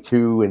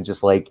 22 and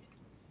just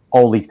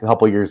only a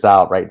couple years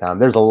out right now.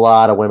 And there's a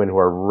lot of women who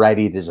are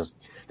ready to just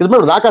because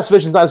remember the knockouts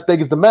division is not as big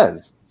as the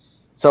men's,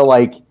 so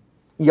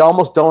you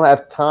almost don't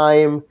have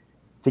time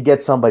to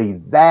get somebody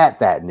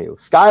that new.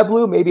 Sky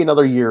Blue, maybe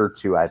another year or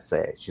two, I'd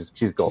say. She's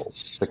gold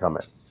to come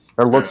in.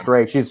 Her looks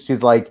great. She's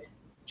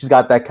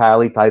got that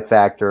Kylie type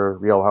factor,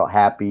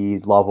 happy,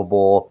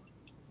 lovable.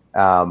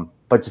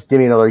 But just give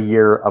me another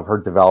year of her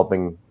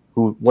developing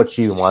what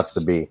she wants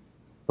to be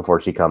before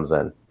she comes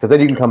in, because then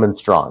you can come in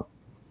strong.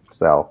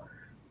 So,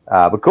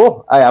 but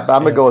cool. I'm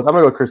gonna go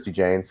with Christy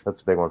Janes.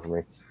 That's a big one for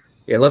me.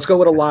 Yeah, let's go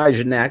with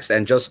Elijah next.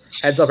 And just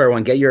heads up,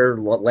 everyone, get your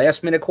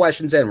last minute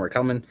questions in. We're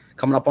coming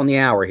up on the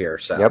hour here.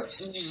 So, yep.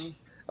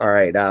 All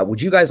right.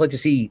 Would you guys like to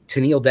see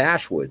Tennille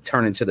Dashwood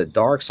turn into the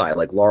dark side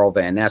like Laurel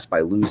Van Ness by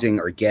losing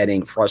or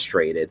getting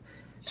frustrated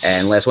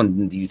And last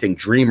one, do you think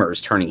Dreamer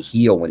is turning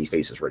heel when he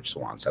faces Rich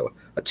Swann? So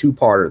a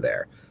two-parter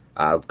there.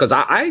 Because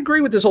I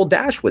agree with this whole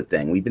Dashwood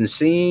thing. We've been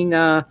seeing.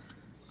 I've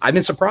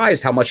been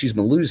surprised how much she's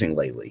been losing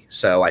lately.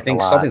 So I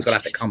think something's going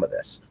to have to come of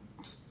this.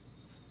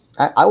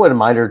 I wouldn't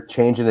mind her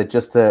changing it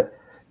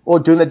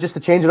doing that just to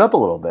change it up a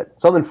little bit,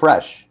 something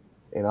fresh.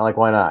 Like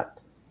why not?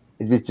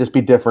 It'd just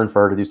be different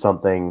for her to do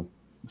something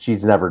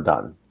she's never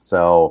done.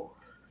 So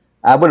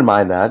I wouldn't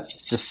mind that.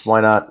 Just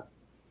why not?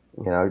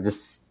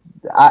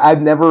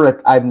 I've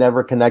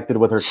never connected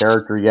with her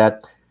character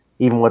yet,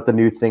 even with the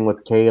new thing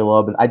with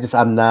Caleb. And I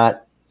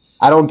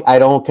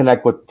don't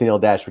connect with Tennille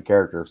Dashwood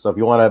character. So if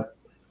you want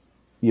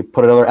to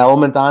put another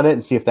element on it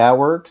and see if that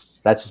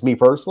works, that's just me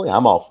personally.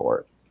 I'm all for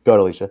it. Go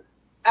to Alicia.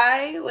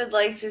 I would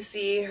like to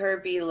see her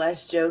be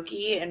less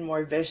jokey and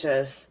more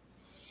vicious.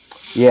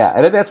 Yeah,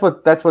 and that's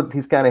what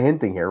he's kind of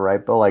hinting here,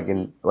 right? But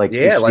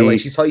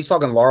he's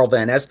talking Laurel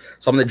Van Ness.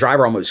 Some of the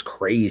driver almost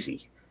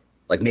crazy.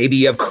 Like maybe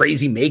you have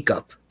crazy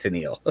makeup,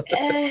 Tennille.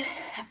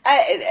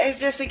 I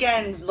just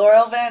again,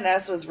 Laurel Van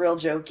Ness was real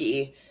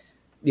jokey.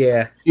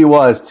 Yeah, she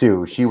was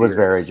too. She was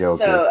very jokey.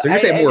 So you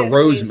say more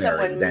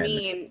Rosemary than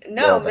mean.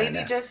 No,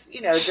 maybe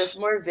just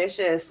more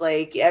vicious.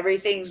 Like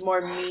everything's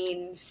more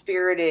mean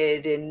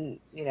spirited, and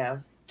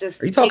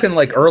just. Are you talking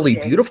like early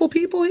beautiful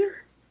people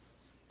here?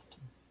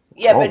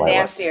 Yeah, but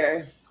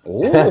nastier.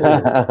 Oh,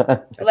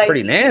 that's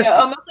pretty nasty.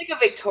 Almost like a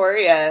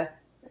Victoria.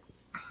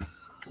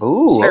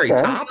 Ooh, very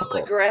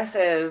topical,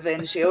 aggressive,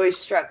 and she always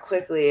struck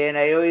quickly. And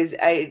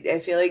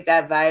I feel like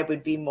that vibe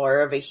would be more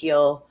of a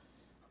heel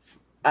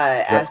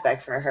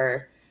aspect for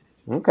her.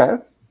 Okay,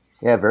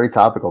 yeah, very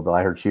topical. But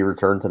I heard she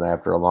returned tonight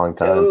after a long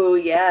time. Oh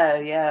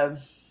yeah.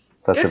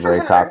 Such a very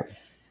topical.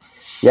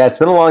 Yeah, it's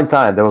been a long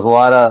time. There was a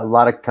lot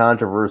of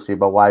controversy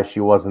about why she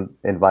wasn't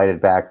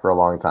invited back for a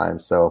long time.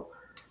 So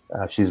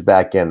she's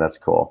back in. That's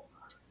cool.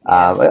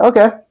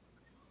 Okay,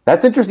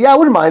 that's interesting. Yeah, I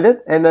wouldn't mind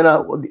it. And then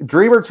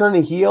Dreamer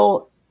turning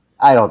heel.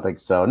 I don't think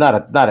so.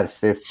 Not at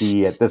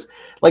 50 at this.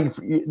 Like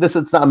this,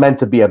 it's not meant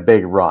to be a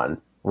big run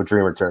with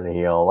Dreamer turning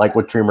heel, like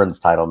with Dreamer's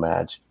title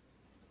match.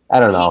 I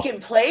don't know. He can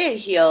play a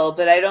heel,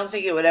 but I don't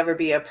think it would ever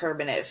be a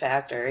permanent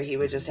factor. He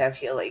would just have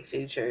heel-like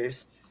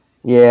features.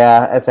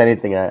 Yeah, if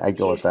anything, I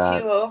go with that.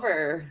 He's too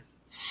over.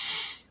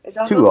 It's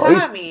Uncle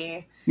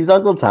Tommy. He's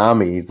Uncle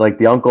Tommy. He's like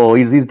the uncle.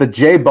 He's the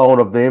J-Bone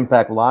of the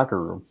Impact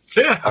locker room.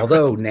 Yeah.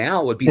 Although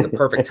now would be the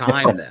perfect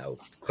time though,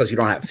 because you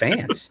don't have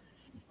fans.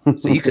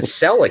 So you could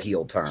sell a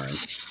heel turn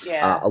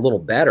a little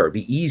better. It'd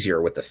be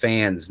easier with the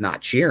fans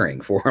not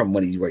cheering for him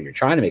when you're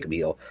trying to make him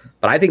heel.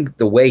 But I think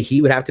the way he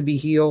would have to be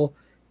heel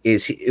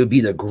is it would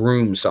be to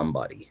groom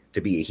somebody to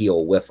be a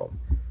heel with him.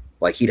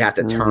 Like he'd have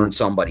to turn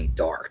somebody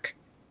dark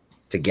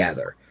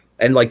together.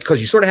 And like,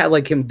 because you sort of had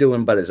like him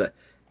doing, and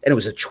it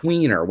was a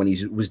tweener when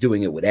he was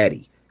doing it with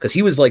Eddie. Because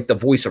he was like the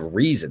voice of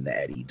reason to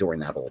Eddie during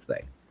that whole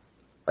thing.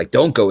 Like,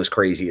 don't go as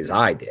crazy as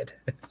I did.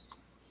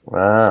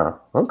 Wow.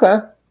 Okay.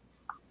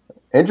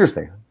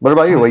 Interesting. What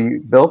about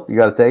you? Bill, you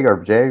got to take,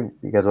 or Jay,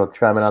 you guys want to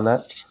chime in on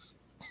that?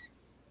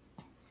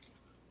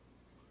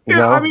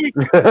 I mean,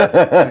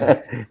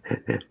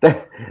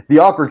 the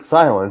awkward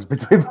silence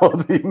between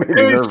both of you made me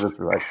nervous.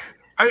 Like,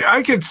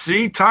 I could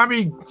see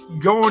Tommy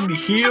going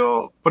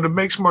heel, but it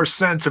makes more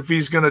sense if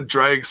he's going to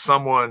drag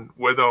someone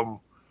with him,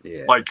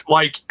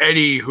 like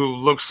Eddie, who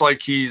looks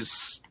like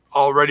he's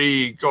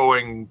already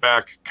going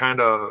back. Kind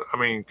of. I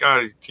mean,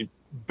 God, he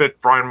bit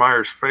Brian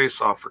Myers'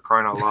 face off for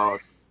crying out loud.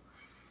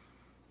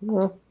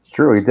 Well, it's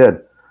true.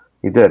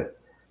 He did.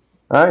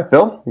 All right,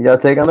 Bill, you got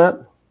a take on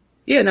that?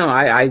 Yeah, no,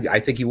 I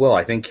think he will.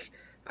 I think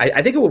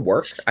it would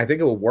work. I think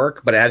it would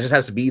work, but it just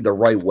has to be the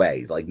right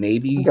way. Like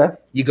maybe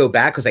you go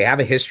back because they have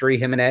a history,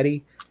 him and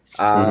Eddie.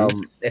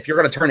 If you're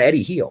going to turn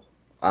Eddie heel,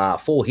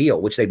 full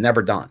heel, which they've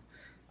never done,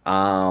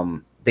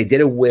 they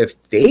did it with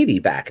Davey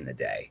back in the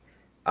day.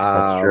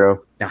 That's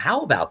true. Now,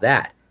 how about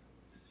that?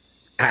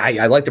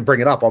 I like to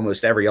bring it up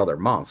almost every other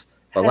month.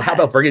 But how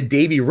about bringing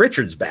Davey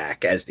Richards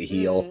back as the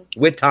heel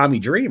with Tommy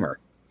Dreamer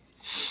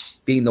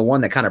being the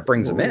one that kind of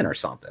brings him in or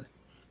something?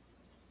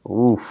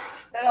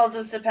 Oof. That all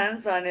just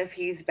depends on if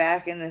he's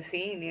back in the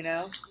scene,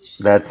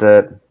 That's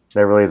it.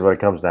 That really is what it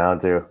comes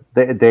down to.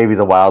 Davey's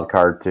a wild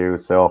card too,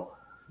 so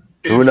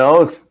who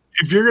knows?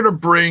 If you're gonna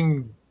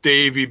bring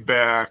Davey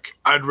back,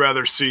 I'd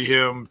rather see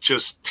him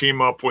just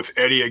team up with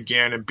Eddie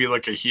again and be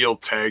like a heel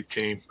tag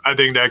team. I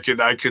think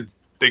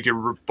they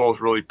could both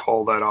really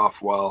pull that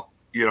off well.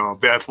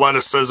 The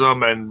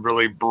athleticism and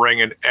really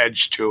bring an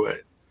edge to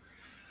it.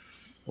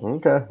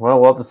 Okay, well,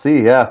 we'll have to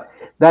see. Yeah,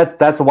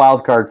 that's a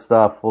wild card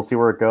stuff. We'll see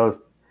where it goes.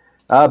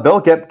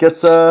 Bill, get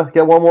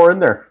one more in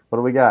there. What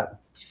do we got?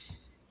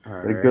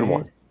 Get a good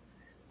one.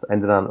 Let's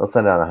end it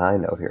on a high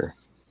note here.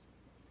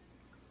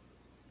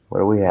 What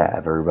do we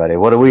have, everybody?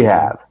 What do we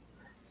have?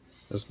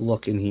 Just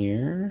looking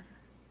here.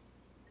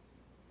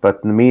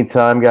 But in the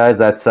meantime, guys,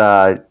 that's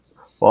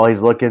while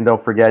he's looking.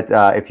 Don't forget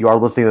if you are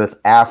listening to this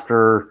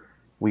after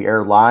we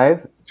air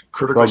live,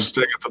 critical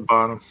stick at the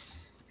bottom.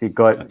 You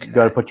go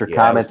to put your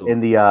comments in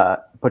the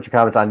put your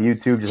comments on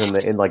YouTube, just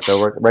in like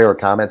the regular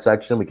comment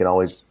section. We can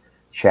always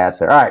chat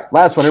there. All right,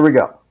 last one. Here we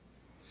go.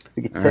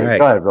 All right.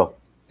 Go ahead, Bill.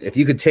 If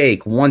you could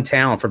take one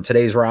talent from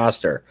today's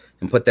roster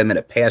and put them in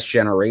a past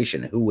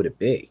generation, who would it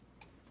be?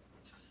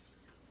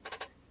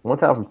 One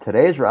talent from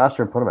today's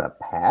roster and put them in a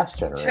past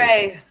generation.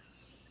 Trey.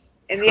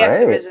 In the X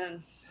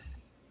Division.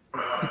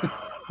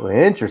 Well,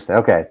 interesting.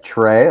 Okay,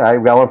 Trey. I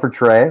got one for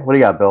Trey. What do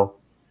you got, Bill?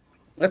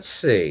 Let's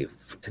see.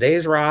 For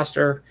today's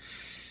roster,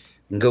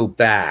 and go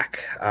back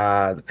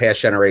the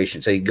past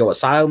generation. So you go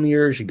Asylum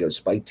years, you go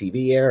Spike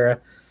TV era.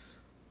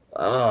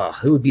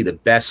 Who would be the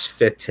best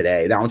fit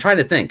today? Now I'm trying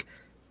to think.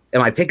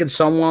 Am I picking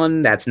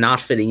someone that's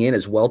not fitting in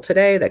as well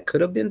today that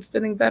could have been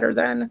fitting better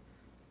then?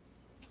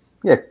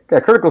 Yeah,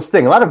 Critical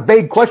Sting. A lot of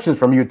vague questions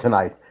from you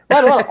tonight.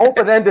 A lot of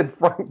open-ended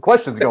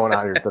questions going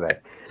on here today.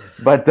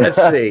 But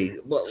let's see.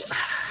 Well,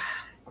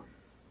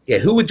 yeah,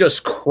 who would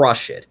just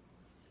crush it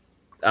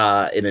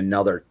in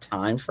another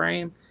time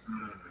frame?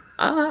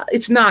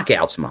 It's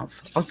Knockouts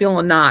month. I'm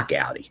feeling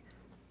knockouty.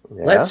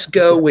 Yeah. Let's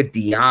go with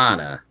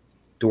Deanna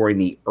during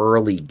the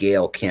early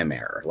Gail Kim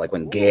era, like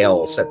when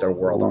Gail set their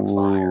world on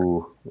fire.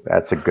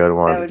 That's a good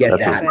one. Get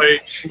that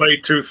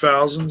late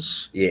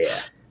 2000s.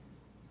 Yeah.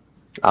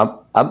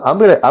 I'm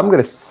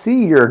gonna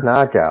see your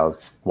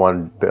knockouts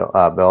one,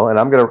 Bill, and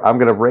I'm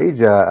gonna raise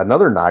you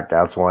another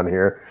knockouts one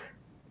here.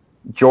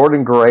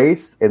 Jordynne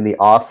Grace in the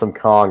Awesome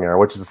Kong era,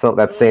 which is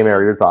that same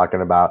era you're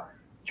talking about.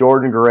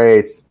 Jordynne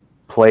Grace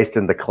placed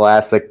in the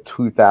classic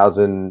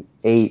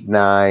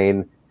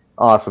 2008-9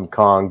 Awesome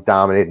Kong,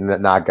 dominating the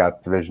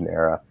Knockouts division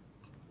era.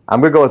 I'm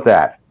going to go with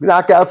that.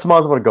 Knockouts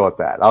month, I'm going to go with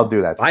that. I'll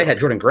do that. If I had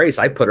Jordynne Grace,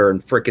 I'd put her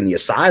in freaking the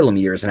Asylum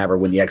years and have her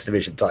win the X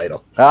Division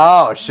title.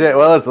 Oh, shit.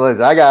 Well,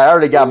 listen. I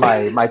already got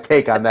my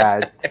take on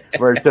that,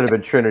 where it should have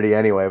been Trinity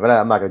anyway, but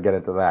I'm not going to get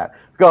into that.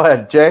 Go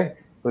ahead, Jay.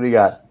 What do you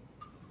got?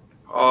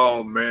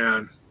 Oh,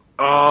 man.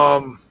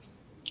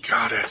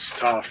 God, it's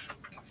tough.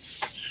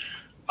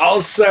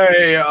 I'll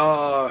say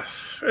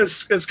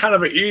it's kind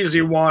of an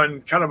easy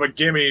one, kind of a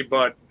gimme,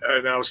 but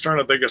and I was trying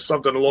to think of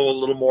something a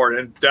little more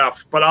in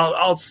depth. But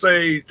I'll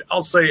say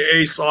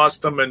Ace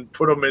Austin and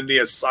put him in the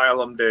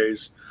Asylum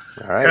days.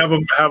 All right. Have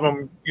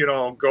him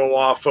go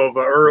off of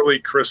early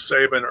Chris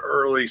Sabin,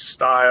 early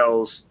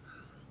Styles,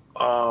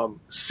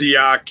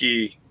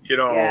 Siaki,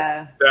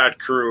 that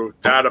crew.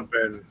 That'd have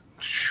been.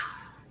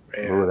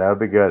 Man. Ooh, that would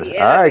be good.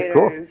 All right,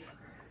 cool.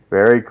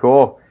 Very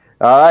cool.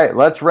 All right,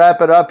 let's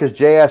wrap it up because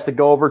Jay has to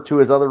go over to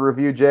his other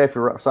review. Jay,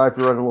 sorry if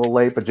you're running a little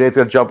late, but Jay's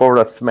going to jump over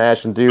to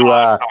Smash and do.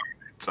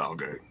 It's all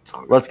good.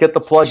 Let's get the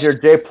plug here.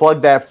 Jay,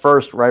 plug that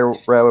first, right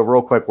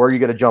real quick. Where are you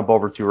going to jump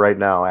over to right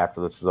now after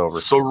this is over?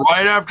 So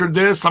right after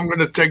this, I'm going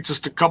to take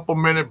just a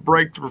couple-minute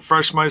break to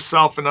refresh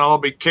myself, and I'll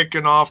be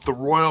kicking off the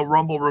Royal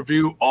Rumble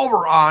review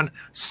over on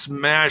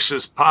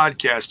Smash's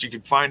podcast. You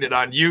can find it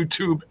on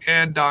YouTube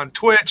and on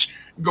Twitch.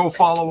 Go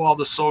follow all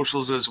the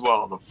socials as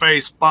well. The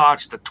Face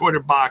box, the Twitter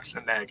box,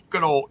 and that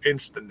good old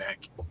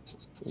Instaneck.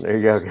 There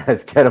you go,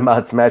 guys. Get him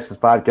out. Smash this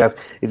podcast.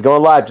 He's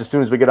going live just as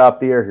soon as we get off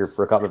the air here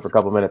for a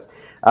couple minutes.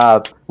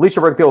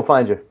 Alicia, where can people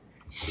find you?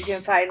 You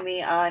can find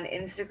me on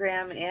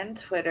Instagram and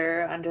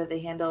Twitter under the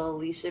handle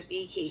Alicia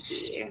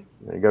BKP.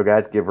 There you go,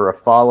 guys. Give her a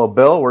follow.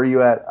 Bill, where are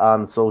you at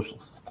on the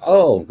socials?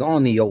 Oh, go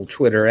on the old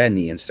Twitter and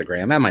the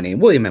Instagram. And my name,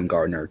 William M.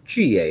 Gardner,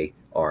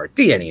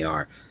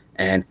 GARDNER.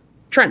 And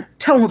Trent,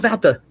 tell them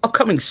about the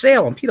upcoming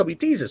sale on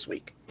PWTs this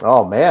week.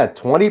 Oh, man.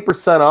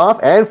 20% off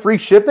and free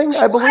shipping,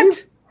 I believe.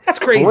 What? That's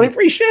crazy.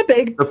 Free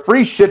shipping. The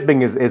free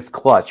shipping is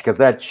clutch because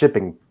that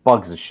shipping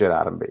bugs the shit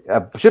out of me.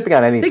 Shipping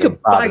on anything. They could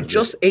buy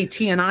just a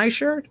TNI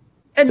shirt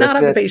and not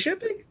have to pay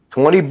shipping.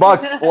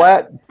 $20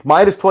 flat,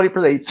 minus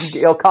 20%.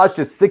 It'll cost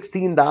you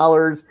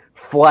 $16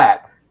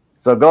 flat.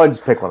 So go ahead and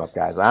just pick one up,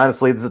 guys.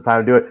 Honestly, this is the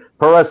time to do it.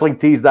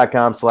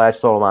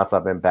 ProWrestlingTees.com/Total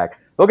Nonstop Impact.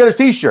 Go get a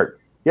t-shirt.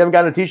 You haven't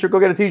gotten a t-shirt? Go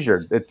get a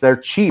t-shirt. They're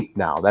cheap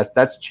now.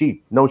 That's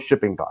cheap. No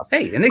shipping costs.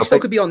 Hey, and they still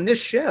could be on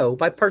this show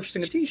by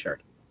purchasing a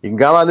t-shirt. You can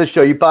come on this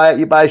show. You buy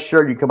a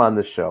shirt, you come on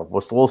this show.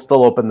 We'll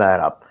still open that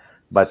up.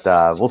 But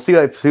we'll see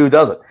who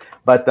does it.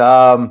 But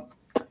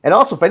and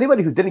also if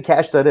anybody who didn't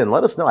cash that in,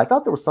 let us know. I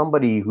thought there was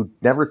somebody who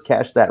never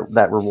cashed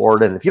that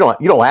reward in. If you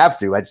don't have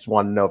to. I just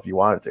want to know if you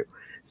wanted to.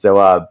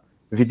 So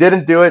if you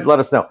didn't do it, let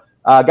us know.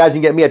 Guys, you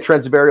can get me at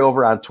Trent Zberry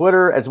over on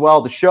Twitter as well.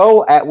 The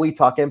show at We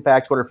Talk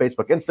Impact, Twitter,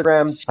 Facebook,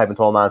 Instagram. Just type in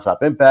Total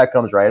Nonstop Impact,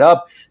 comes right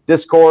up.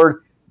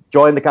 Discord,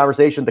 join the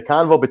conversation. The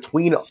convo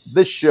between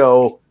this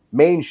show,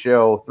 main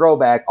show,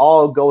 throwback,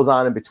 all goes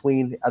on in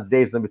between,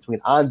 days in between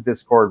on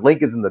Discord.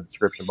 Link is in the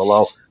description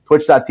below.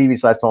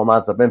 Twitch.tv/Total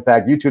Nonstop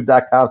Impact,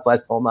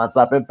 YouTube.com/Total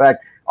Nonstop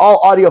Impact. All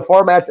audio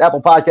formats,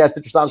 Apple Podcasts,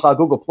 Stitcher, SoundCloud,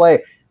 Google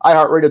Play,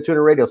 iHeartRadio,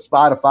 TuneIn Radio,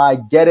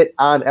 Spotify. Get it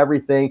on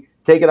everything.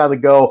 Take it on the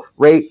go.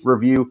 Rate,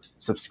 review,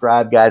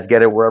 subscribe, guys.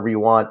 Get it wherever you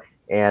want.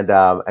 And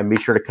be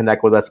sure to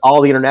connect with us.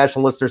 All the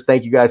international listeners,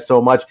 thank you guys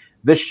so much.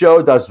 This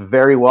show does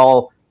very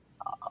well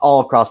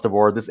all across the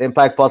board. This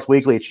Impact Plus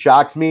Weekly, it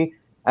shocks me.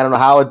 I don't know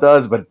how it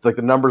does, but like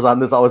the numbers on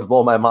this always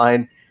blow my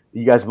mind.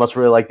 You guys must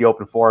really like the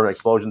open forum and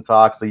Explosion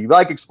Talk. So you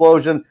like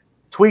Explosion,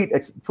 tweet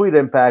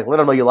Impact. Let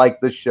them know you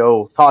like this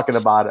show, talking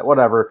about it,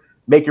 whatever.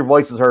 make your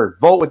voices heard.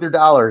 Vote with your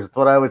dollars. That's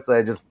what I would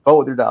say. Just vote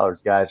with your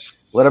dollars, guys.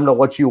 Let them know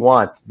what you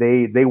want.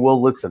 They will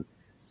listen.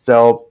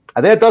 So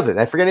I think that does it.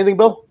 Did I forget anything,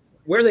 Bill?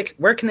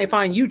 Where can they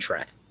find you,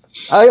 Trey?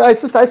 I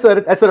said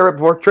it. I said it right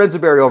before. Trends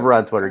of Barry over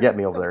on Twitter. Get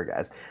me over there,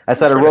 guys. I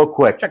said it real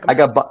quick. I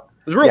got. It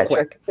was real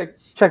quick.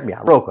 Check me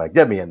out real quick.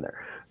 Get me in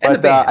there. And the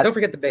band. Don't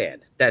forget the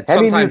band that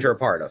sometimes you're a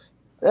part of.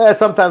 Yeah,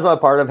 sometimes I'm a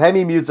part of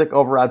Hemi Music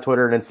over on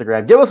Twitter and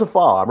Instagram. Give us a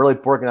follow. I'm really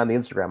working on the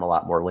Instagram a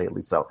lot more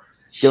lately. So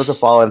give us a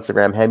follow on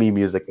Instagram, Hemi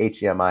Music,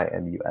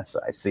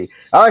 HEMIMUSIC.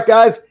 All right,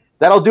 guys,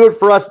 that'll do it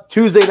for us.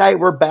 Tuesday night,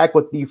 we're back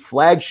with the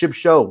flagship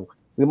show.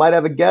 We might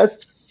have a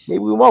guest. Maybe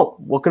we won't.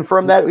 We'll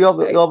confirm that. We'll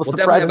have a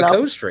surprise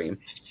announcement. Co-stream.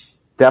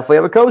 Definitely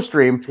have a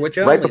co-stream. Twitch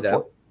only,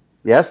 though.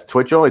 Yes,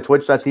 Twitch only.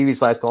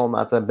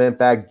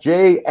 Twitch.tv/Impact.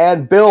 Jay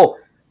and Bill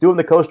doing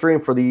the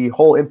co-stream for the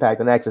whole Impact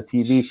on Access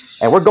TV.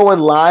 And we're going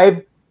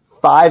live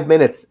 5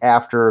 minutes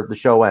after the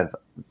show ends.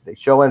 The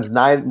show ends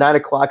 9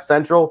 o'clock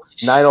Central,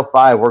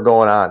 9:05. We're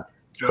going on.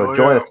 So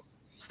join us.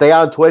 Stay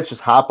on Twitch.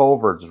 Just hop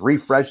over. Just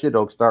refresh it.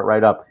 It'll start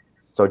right up.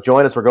 So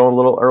join us. We're going a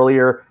little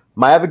earlier.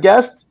 Might have a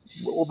guest.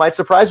 We might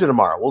surprise you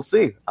tomorrow. We'll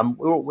see.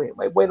 We're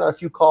waiting on a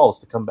few calls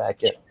to come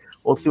back in.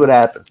 We'll see what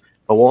happens.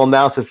 But we'll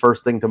announce it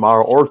first thing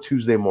tomorrow or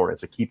Tuesday morning.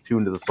 So keep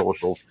tuned to the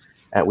socials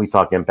at We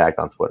Talk Impact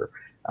on Twitter.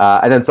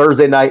 And then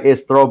Thursday night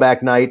is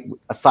Throwback Night,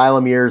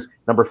 Asylum Years,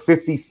 number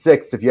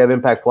 56. If you have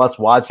Impact Plus,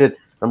 watch it.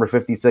 Number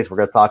 56, we're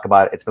going to talk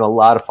about it. It's been a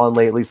lot of fun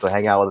lately, so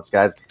hang out with us,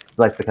 guys. It's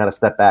nice to kind of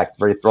step back.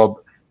 Very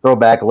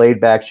throwback,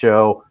 laid-back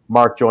show.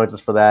 Mark joins us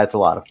for that. It's a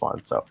lot of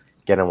fun, so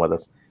get in with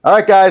us. All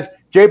right, guys.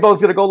 J-Bone's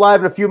going to go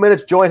live in a few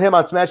minutes. Join him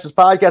on Smash This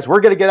Podcast. We're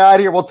going to get out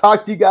of here. We'll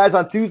talk to you guys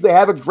on Tuesday.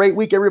 Have a great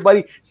week,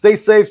 everybody. Stay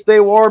safe, stay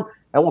warm,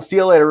 and we'll see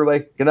you later,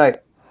 everybody. Good night.